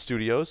Unit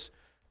Studios.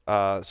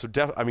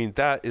 I mean,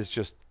 that is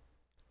just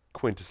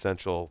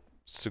quintessential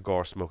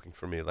cigar smoking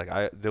for me. Like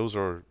those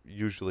are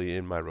usually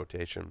in my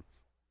rotation.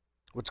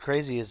 What's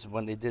crazy is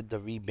when they did the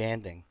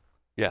rebanding.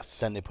 Yes.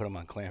 Then they put them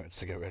on clearance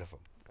to get rid of them.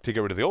 To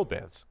get rid of the old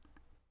bands.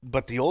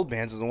 But the old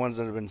bands are the ones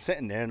that have been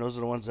sitting there, and those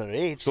are the ones that are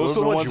aged. Those are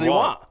the ones you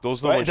want. Those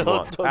are the ones you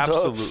want.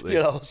 Absolutely. You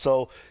know,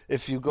 so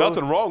if you go,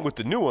 nothing wrong with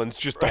the new ones,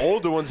 just the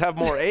older ones have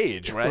more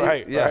age,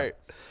 right? Right.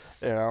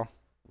 You know.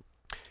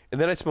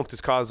 And then I smoked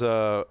this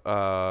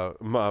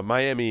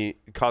Miami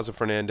Casa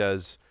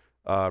Fernandez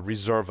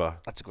Reserva.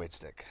 That's a great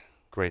stick.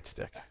 Great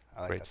stick.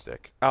 I like great that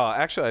stick.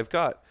 Actually, I've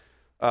got.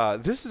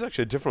 This is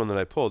actually a different one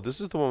that I pulled. This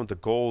is the one with the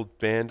gold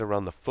band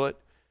around the foot.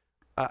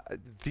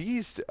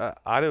 These,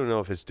 I don't know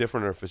if it's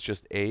different or if it's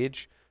just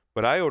age,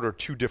 but I ordered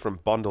 2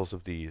 different bundles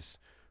of these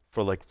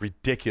for like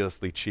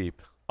ridiculously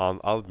cheap.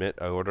 I'll admit,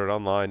 I ordered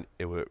online.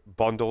 It were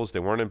bundles. They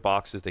weren't in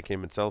boxes. They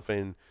came in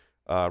cellophane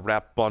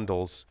wrapped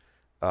bundles,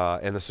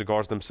 and the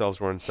cigars themselves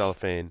were in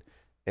cellophane.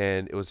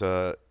 And it was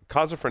a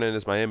Casa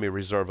Fernandez Miami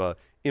Reserva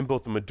in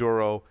both the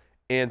Maduro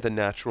and the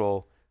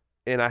natural.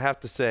 And I have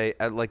to say,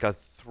 at like a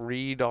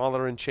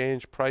 $3 and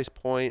change price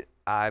point,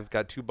 I've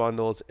got 2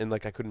 bundles, and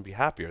like I couldn't be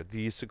happier.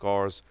 These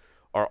cigars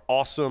are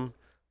awesome.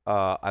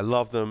 I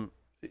love them.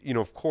 You know,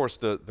 of course,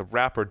 the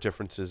wrapper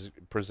differences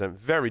present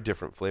very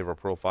different flavor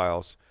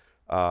profiles.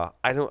 I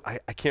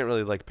can't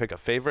really like pick a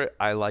favorite.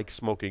 I like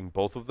smoking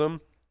both of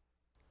them.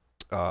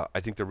 I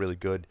think they're really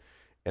good,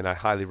 and I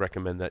highly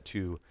recommend that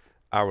to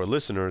our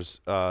listeners.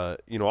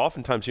 You know,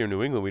 oftentimes here in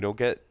New England, we don't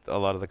get a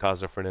lot of the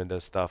Casa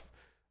Fernandez stuff,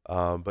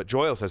 but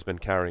Joyles has been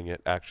carrying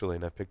it actually,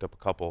 and I've picked up a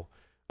couple.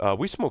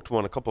 We smoked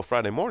one a couple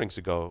Friday mornings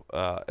ago,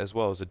 as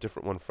well as a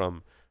different one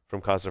from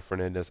Casa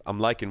Fernandez. I'm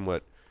liking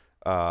what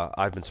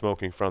I've been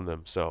smoking from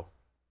them. So,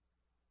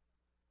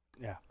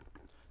 yeah,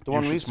 the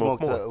one we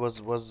smoked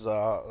was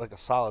like a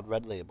solid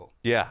red label.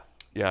 Yeah.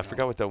 I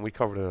forgot what that. We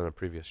covered it on a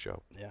previous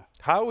show. Yeah.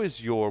 How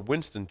is your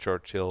Winston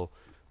Churchill,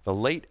 the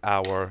late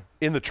hour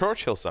in the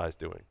Churchill size,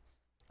 doing?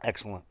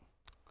 Excellent.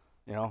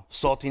 You know,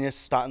 saltiness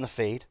starting to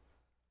fade,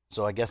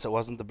 so I guess it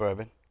wasn't the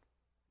bourbon,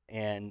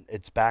 and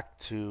it's back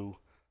to.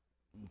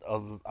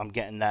 I'm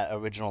getting that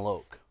original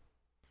oak.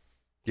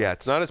 Yeah,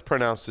 it's not as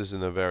pronounced as in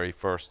the very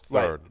first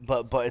third.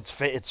 Right, but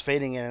it's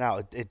fading in and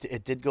out.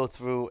 It did go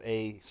through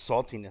a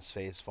saltiness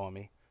phase for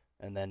me,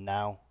 and then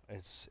now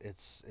it's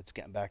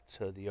getting back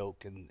to the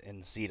oak and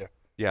the cedar.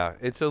 Yeah,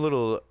 it's a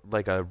little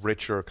like a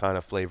richer kind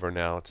of flavor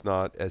now. It's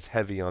not as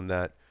heavy on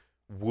that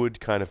wood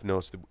kind of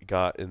notes that we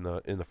got in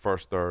the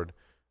first third.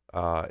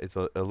 It's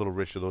a little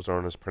richer. Those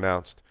aren't as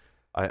pronounced.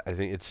 I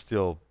think it's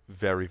still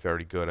very,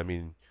 very good. I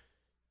mean,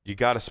 you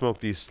got to smoke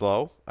these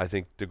slow, I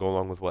think, to go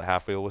along with what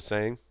Halfwheel was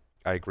saying.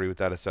 I agree with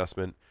that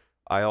assessment.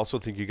 I also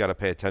think you got to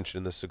pay attention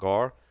in the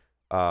cigar.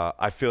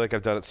 I feel like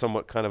I've done it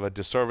somewhat kind of a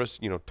disservice,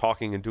 you know,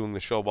 talking and doing the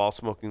show while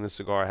smoking the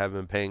cigar. I haven't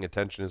been paying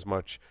attention as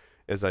much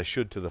as I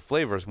should to the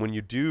flavors. When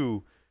you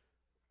do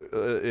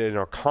and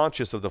are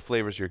conscious of the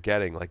flavors you're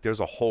getting, like there's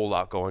a whole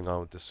lot going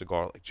on with this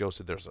cigar. Like Joe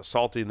said, there's a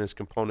saltiness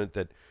component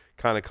that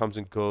kind of comes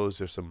and goes.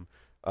 There's some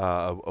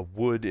a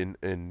wood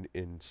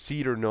and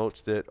cedar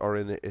notes that are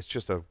in it. It's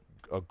just a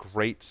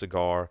great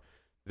cigar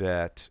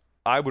that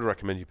I would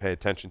recommend you pay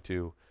attention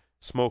to.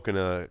 Smoke in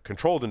a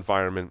controlled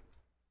environment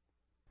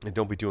and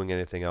don't be doing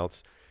anything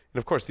else. And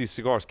of course, these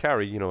cigars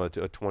carry, you know, a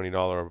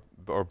 $20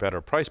 or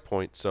better price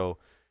point. So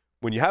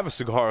when you have a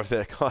cigar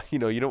that, you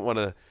know, you don't want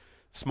to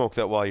smoke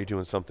that while you're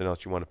doing something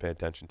else. You want to pay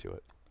attention to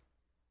it.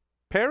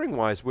 Pairing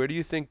wise, what do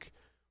you think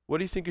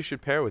you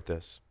should pair with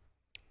this?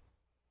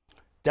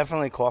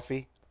 Definitely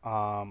coffee.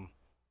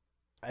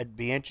 It'd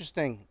be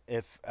interesting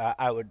if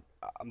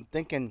I'm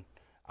thinking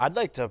I'd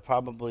like to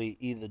probably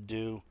either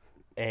do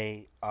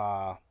a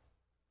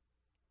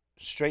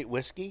straight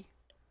whiskey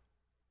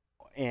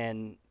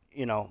and,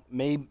 you know,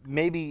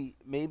 maybe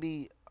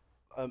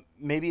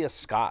a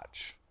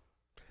scotch.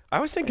 I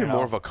was thinking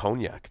more of a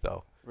cognac,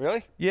 though.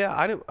 Really?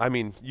 Yeah, I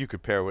mean, you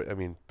could pair with. I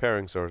mean,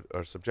 pairings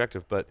are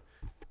subjective, but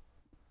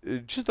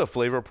just the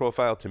flavor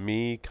profile to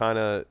me kind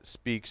of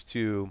speaks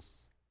to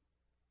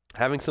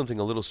having something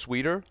a little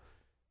sweeter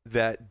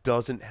that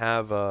doesn't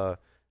have a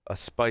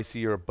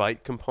spicier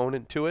bite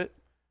component to it.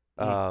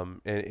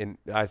 And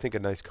I think a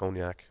nice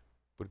cognac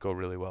would go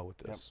really well with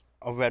this.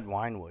 Yep. A red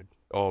wine would.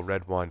 Oh,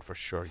 red wine for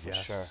sure.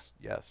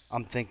 Yes.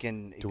 I'm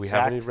thinking. Do we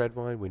have any red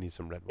wine? We need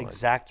some red wine.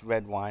 Exact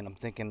red wine. I'm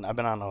thinking. I've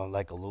been on a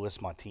Louis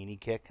Martini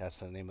kick. That's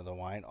the name of the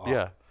wine.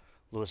 Yeah.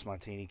 Louis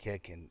Martini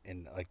kick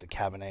and like the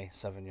Cabernet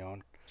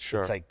Sauvignon.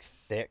 Sure. It's like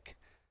thick,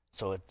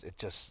 so it's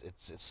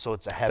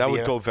a heavier. That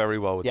would go very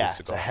well with this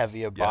cigar. It's a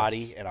heavier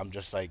body, and I'm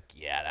just like,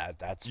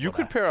 that's. You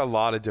could pair a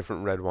lot of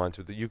different red wines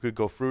with it. You could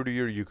go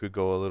fruitier. You could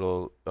go a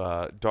little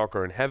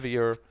darker and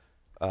heavier.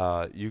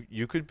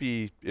 You could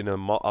be in a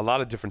lot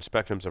of different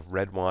spectrums of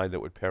red wine that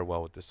would pair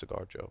well with this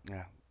cigar, Joe.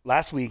 Yeah.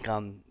 Last week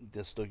on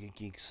the Stogie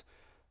Geeks,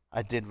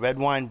 I did red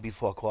wine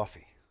before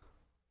coffee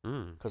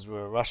because we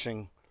were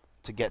rushing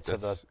to get to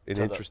the.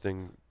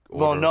 Interesting.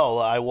 Order. Well, no,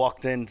 I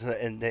walked in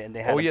and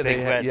they had a big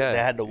red. They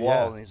had the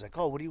wall, and he's like,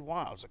 "Oh, what do you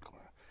want?" I was like,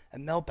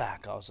 and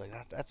Melback. I was like,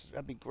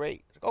 that'd be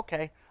great. Like,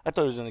 okay. I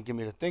thought he was going to give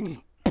me the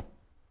thing. He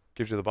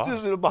gives you the bottle.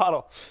 gives me the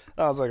bottle.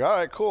 And I was like, all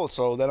right, cool.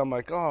 So then I'm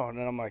like, I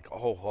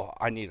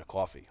need a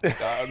coffee.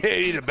 Like, I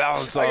need a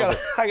balance on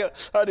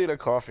it. I need a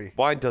coffee.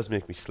 Wine does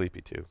make me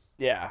sleepy too.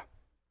 Yeah.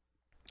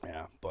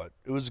 Yeah, but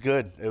it was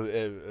good.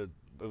 It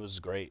was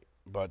great.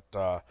 But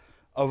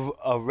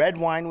a red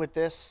wine with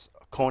this,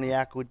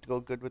 cognac would go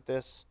good with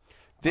this.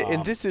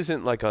 And this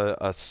isn't like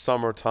a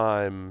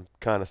summertime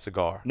kind of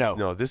cigar.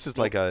 No, this is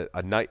like a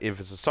night.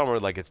 If it's a summer,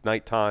 like it's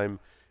nighttime,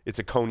 it's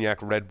a cognac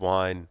red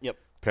wine. Yep.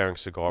 Pairing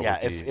cigar. Yeah,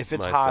 if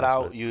it's hot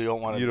out, you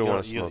don't want to. You don't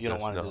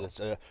want to do this.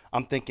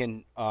 I'm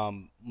thinking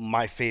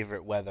my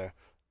favorite weather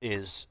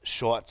is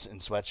shorts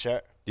and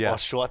sweatshirt. Yeah. Or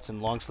shorts and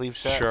long sleeve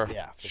shirt. Sure.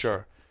 Yeah.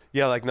 Sure.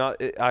 Yeah, like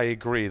I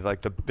agree.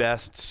 Like the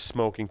best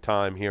smoking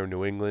time here in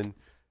New England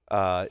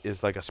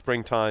is like a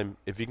springtime.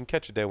 If you can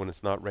catch a day when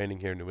it's not raining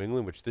here in New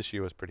England, which this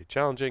year was pretty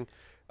challenging,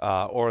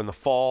 or in the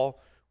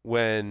fall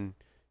when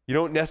you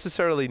don't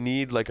necessarily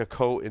need like a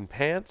coat and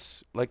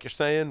pants, like you're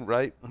saying,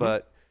 right? Mm-hmm.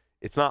 But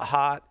it's not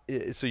hot,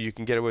 so you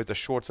can get away with the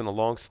shorts and a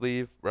long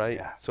sleeve, right?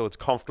 Yeah. So it's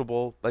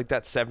comfortable, like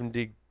that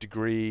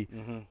 70-degree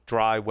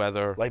dry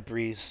weather. Light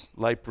breeze.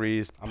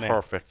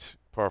 Perfect.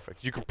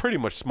 Perfect. You can pretty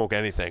much smoke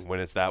anything when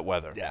it's that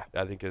weather. Yeah.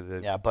 I think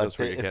but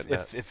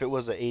if it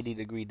was an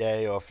 80-degree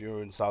day or if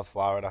you're in South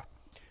Florida.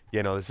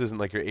 Yeah, no, this isn't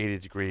like your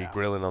 80-degree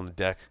grilling on the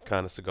deck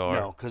kind of cigar.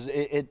 No, because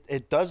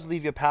it does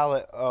leave your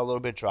palate a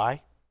little bit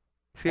dry.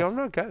 See, I'm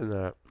not getting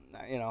that.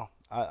 You know,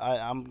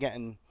 I'm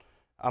getting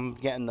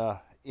the...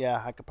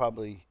 Yeah, I could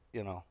probably,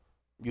 use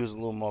a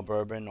little more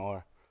bourbon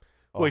or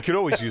well, you could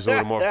always use a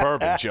little more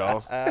bourbon,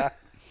 Joe.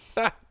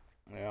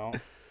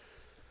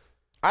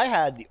 I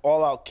had the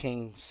All Out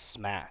King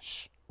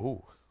Smash.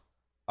 Ooh.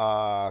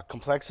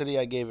 Complexity,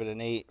 I gave it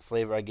an 8.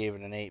 Flavor, I gave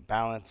it an 8.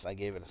 Balance, I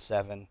gave it a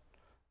 7.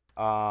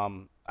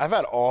 I've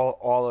had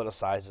all of the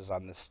sizes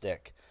on this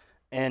stick.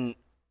 And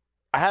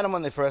I had them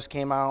when they first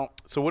came out.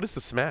 So what is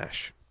the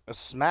Smash? A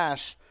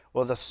Smash,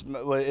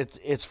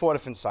 it's 4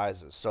 different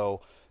sizes.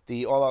 So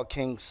the All Out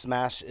King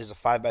Smash is a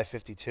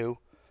 5x52.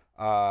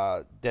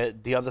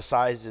 The other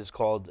size is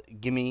called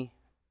Gimme,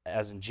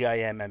 as in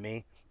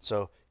Gimme.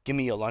 So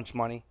gimme your lunch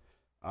money.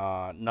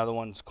 Another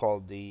one's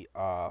called the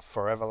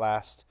Forever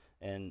Last,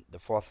 and the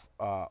fourth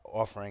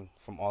offering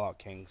from All Out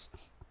Kings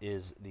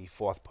is the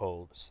fourth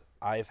pose.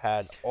 I've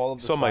had all of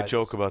the You saw my sizes.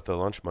 joke about the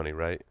lunch money,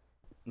 right?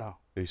 No.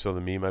 You saw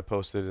the meme I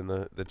posted in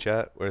the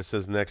chat where it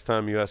says, next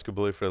time you ask a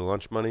bully for the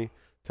lunch money,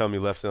 tell him he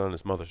left it on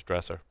his mother's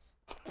dresser.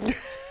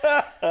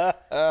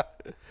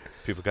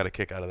 People got a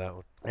kick out of that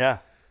one. Yeah.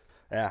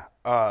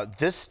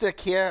 This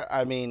stick here,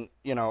 I mean,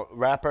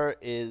 wrapper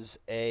is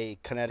a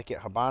Connecticut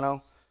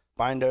Habano.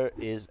 Binder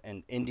is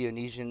an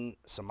Indonesian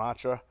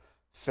Sumatra.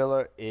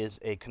 Filler is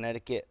a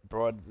Connecticut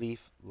broadleaf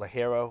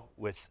Ligero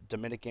with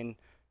Dominican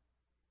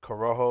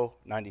Corojo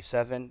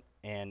 97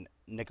 and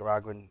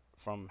Nicaraguan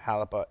from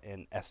Jalapa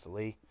and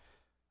Esteli.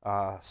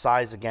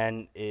 Size,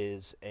 again,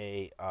 is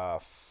a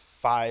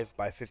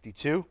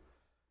 5x52.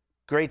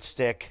 Great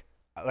stick.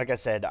 Like I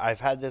said,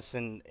 I've had this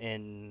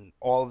in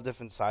all of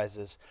different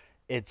sizes.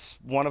 It's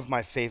one of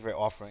my favorite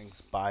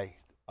offerings by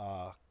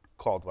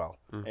Caldwell.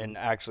 Mm-hmm. And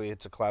actually,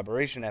 it's a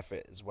collaboration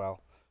effort as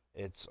well.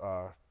 It's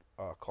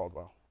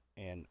Caldwell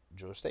and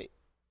Drew Estate.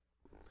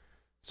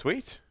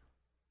 Sweet.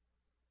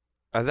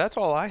 That's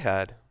all I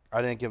had.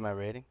 I didn't give my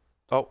rating.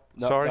 Oh,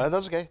 no, sorry.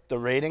 That's okay. The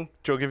rating.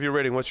 Joe, give your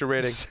rating. What's your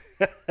rating?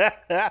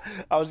 I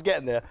was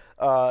getting there.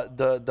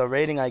 The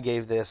rating I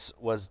gave this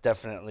was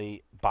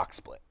definitely box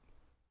split.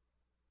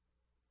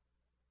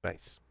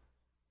 Nice.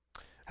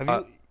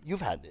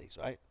 You've had these,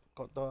 right?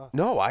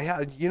 No, I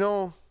had.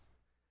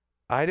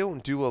 I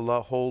don't do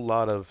whole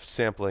lot of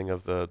sampling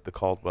of the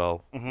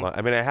Caldwell. Mm-hmm.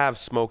 I mean, I have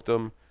smoked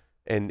them,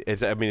 and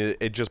it's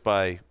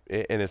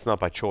not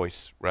by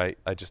choice, right?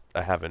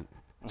 I haven't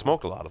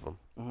smoked a lot of them.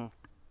 Mm-hmm.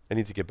 I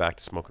need to get back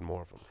to smoking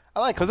more of them. I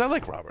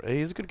like Robert.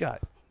 He's a good guy.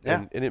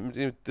 Yeah.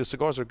 And the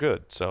cigars are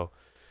good, so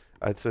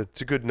it's a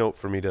good note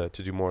for me to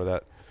do more of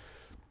that.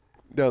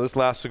 Now, this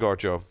last cigar,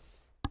 Joe.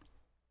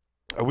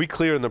 Are we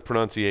clear in the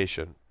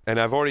pronunciation? And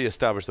I've already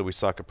established that we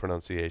suck at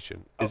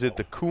pronunciation. Is it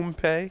the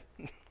Cumpay?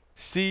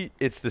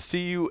 It's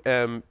the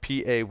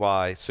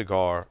Cumpay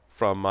cigar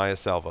from Maya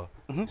Selva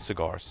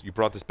Cigars. You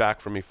brought this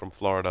back for me from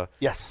Florida.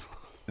 Yes.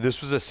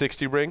 This was a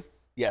 60 ring?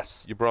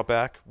 Yes. You brought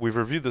back? We've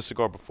reviewed the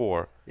cigar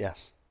before.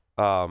 Yes.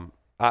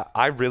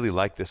 I really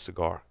like this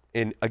cigar.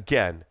 And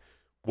again,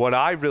 what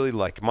I really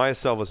like, Maya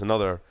Selva is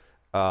another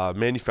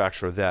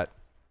manufacturer that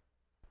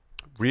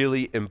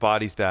really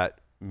embodies that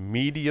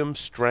medium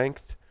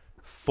strength,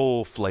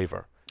 full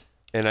flavor.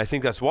 And I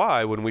think that's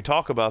why when we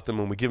talk about them,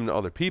 when we give them to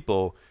other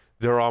people,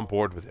 they're on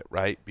board with it,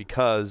 right?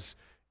 Because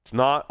it's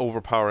not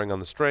overpowering on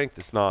the strength.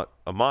 It's not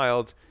a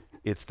mild.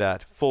 It's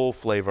that full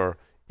flavor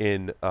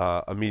in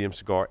a medium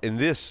cigar. And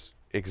this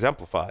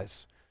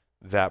exemplifies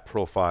that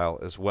profile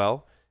as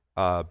well.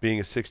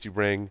 Being a 60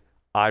 ring,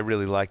 I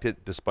really liked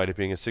it, despite it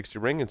being a 60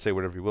 ring, and say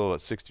whatever you will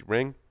about 60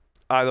 ring.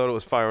 I thought it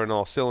was firing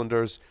all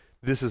cylinders.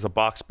 This is a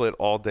box split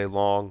all day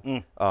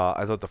long.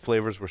 I thought the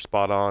flavors were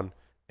spot on.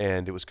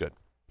 and it was good.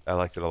 I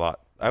liked it a lot.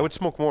 I would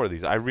smoke more of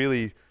these. I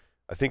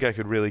think I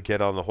could really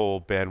get on the whole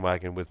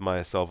bandwagon with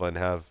Maya Selva and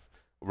have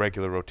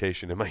regular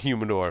rotation in my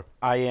humidor.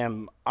 I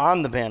am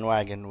on the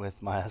bandwagon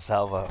with Maya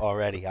Selva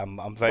already. I'm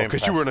very impressed.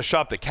 Because you were in a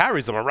shop that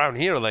carries them around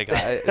here. Like,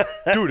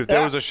 dude, if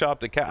there was a shop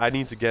that I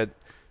need to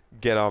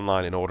get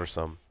online and order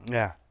some.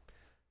 Yeah.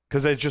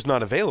 Because they're just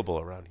not available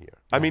around here.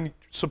 Yeah. I mean,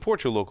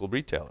 support your local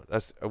retailer.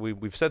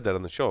 We've said that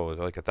on the show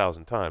like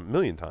 1,000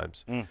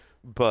 times.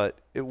 But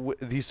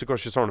these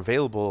cigars just aren't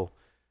available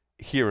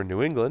here in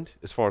New England,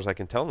 as far as I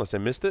can tell, unless I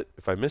missed it.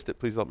 If I missed it,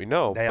 please let me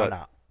know. They are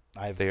not.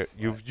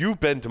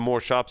 You've been to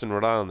more shops in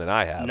Rhode Island than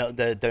I have. No,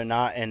 they're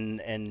not. And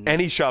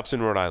any shops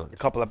in Rhode Island. A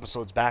couple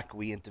episodes back,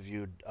 we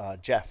interviewed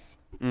Jeff,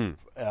 who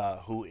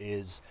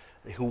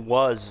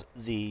was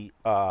the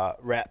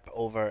rep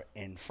over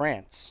in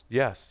France,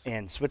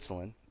 and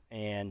Switzerland,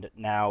 and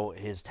now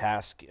his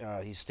task,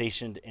 he's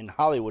stationed in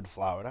Hollywood,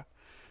 Florida,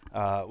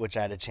 which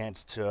I had a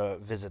chance to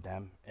visit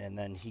them, and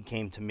then he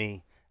came to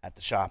me at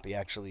the shop. He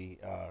actually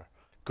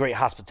great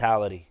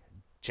hospitality.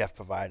 Jeff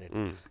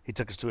provided. He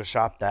took us to a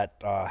shop that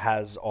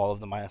has all of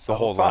the Maya Selva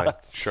whole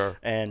products. Line, sure.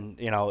 And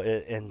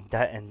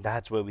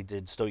that's where we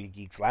did Stogie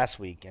Geeks last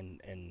week,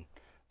 and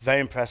very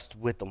impressed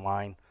with the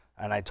line.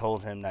 And I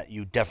told him that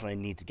you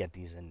definitely need to get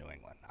these in New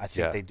England. I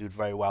think they do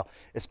very well.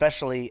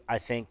 Especially, I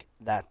think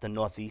that the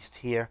Northeast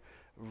here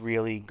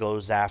really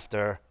goes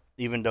after,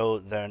 even though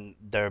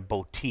they're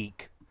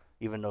boutique,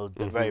 even though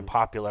they're very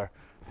popular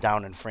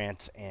down in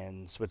France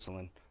and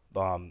Switzerland.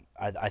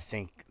 I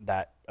think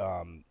that.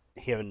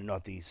 Here in the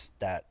Northeast,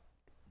 that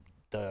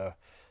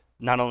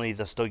not only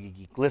the Stogie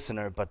Geek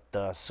listener, but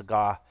the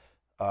cigar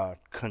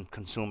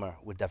consumer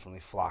would definitely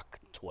flock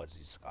towards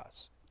these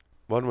cigars.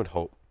 One would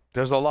hope.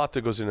 There's a lot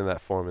that goes into that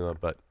formula,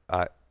 but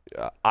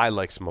I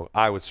like smoke.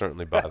 I would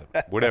certainly buy them,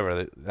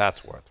 whatever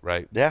that's worth,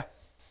 right? Yeah.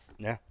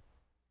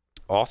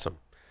 Awesome.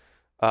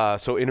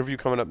 So interview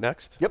coming up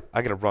next? Yep.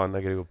 I got to run.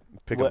 I got to go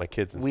pick up my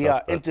kids and stuff. We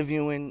are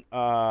interviewing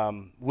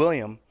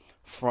William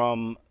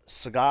from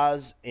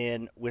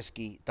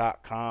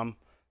cigarsandwhiskey.com.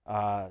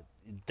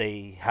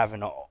 They have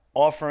an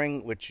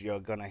offering, which you're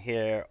going to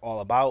hear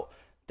all about.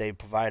 They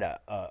provide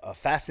a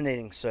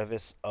fascinating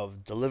service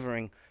of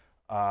delivering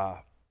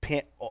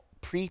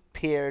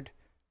prepared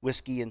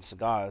whiskey and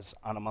cigars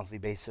on a monthly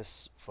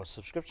basis for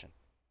subscription.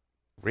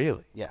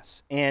 Really?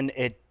 Yes. And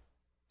it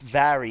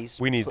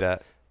varies. We need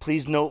that.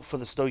 Please note for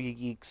the Stogie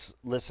Geeks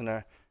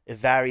listener, it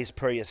varies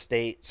per your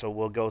state, so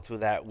we'll go through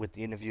that with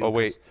the interview. Oh,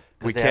 wait.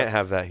 We can't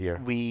have that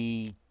here.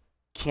 We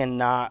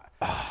cannot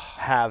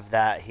have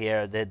that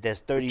here. There's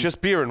 30. Just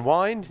beer and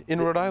wine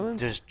in Rhode Island?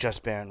 There's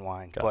just beer and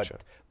wine. Gotcha.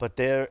 But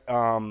there,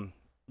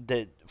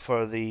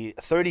 for the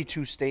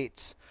 32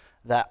 states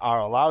that are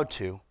allowed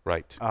to.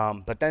 Right.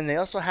 But then they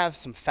also have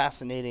some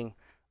fascinating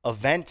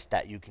events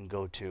that you can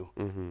go to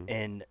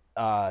in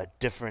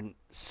different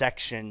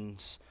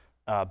sections,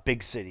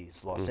 big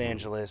cities, Los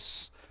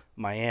Angeles,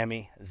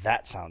 Miami.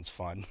 That sounds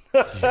fun.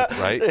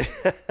 Right?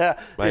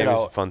 Miami's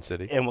a fun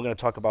city. And we're going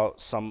to talk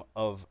about some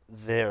of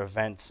their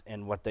events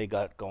and what they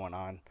got going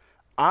on.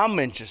 I'm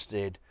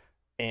interested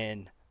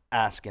in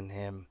asking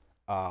him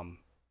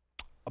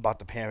about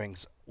the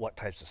pairings, what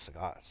types of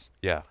cigars.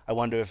 Yeah. I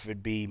wonder if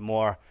it'd be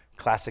more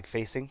classic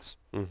facings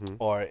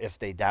or if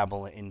they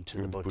dabble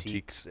into the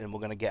boutiques. And we're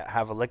going to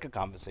have a liquor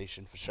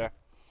conversation for sure.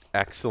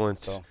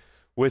 Excellent. So,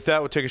 with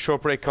that, we'll take a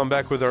short break, come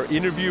back with our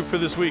interview for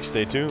this week.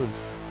 Stay tuned.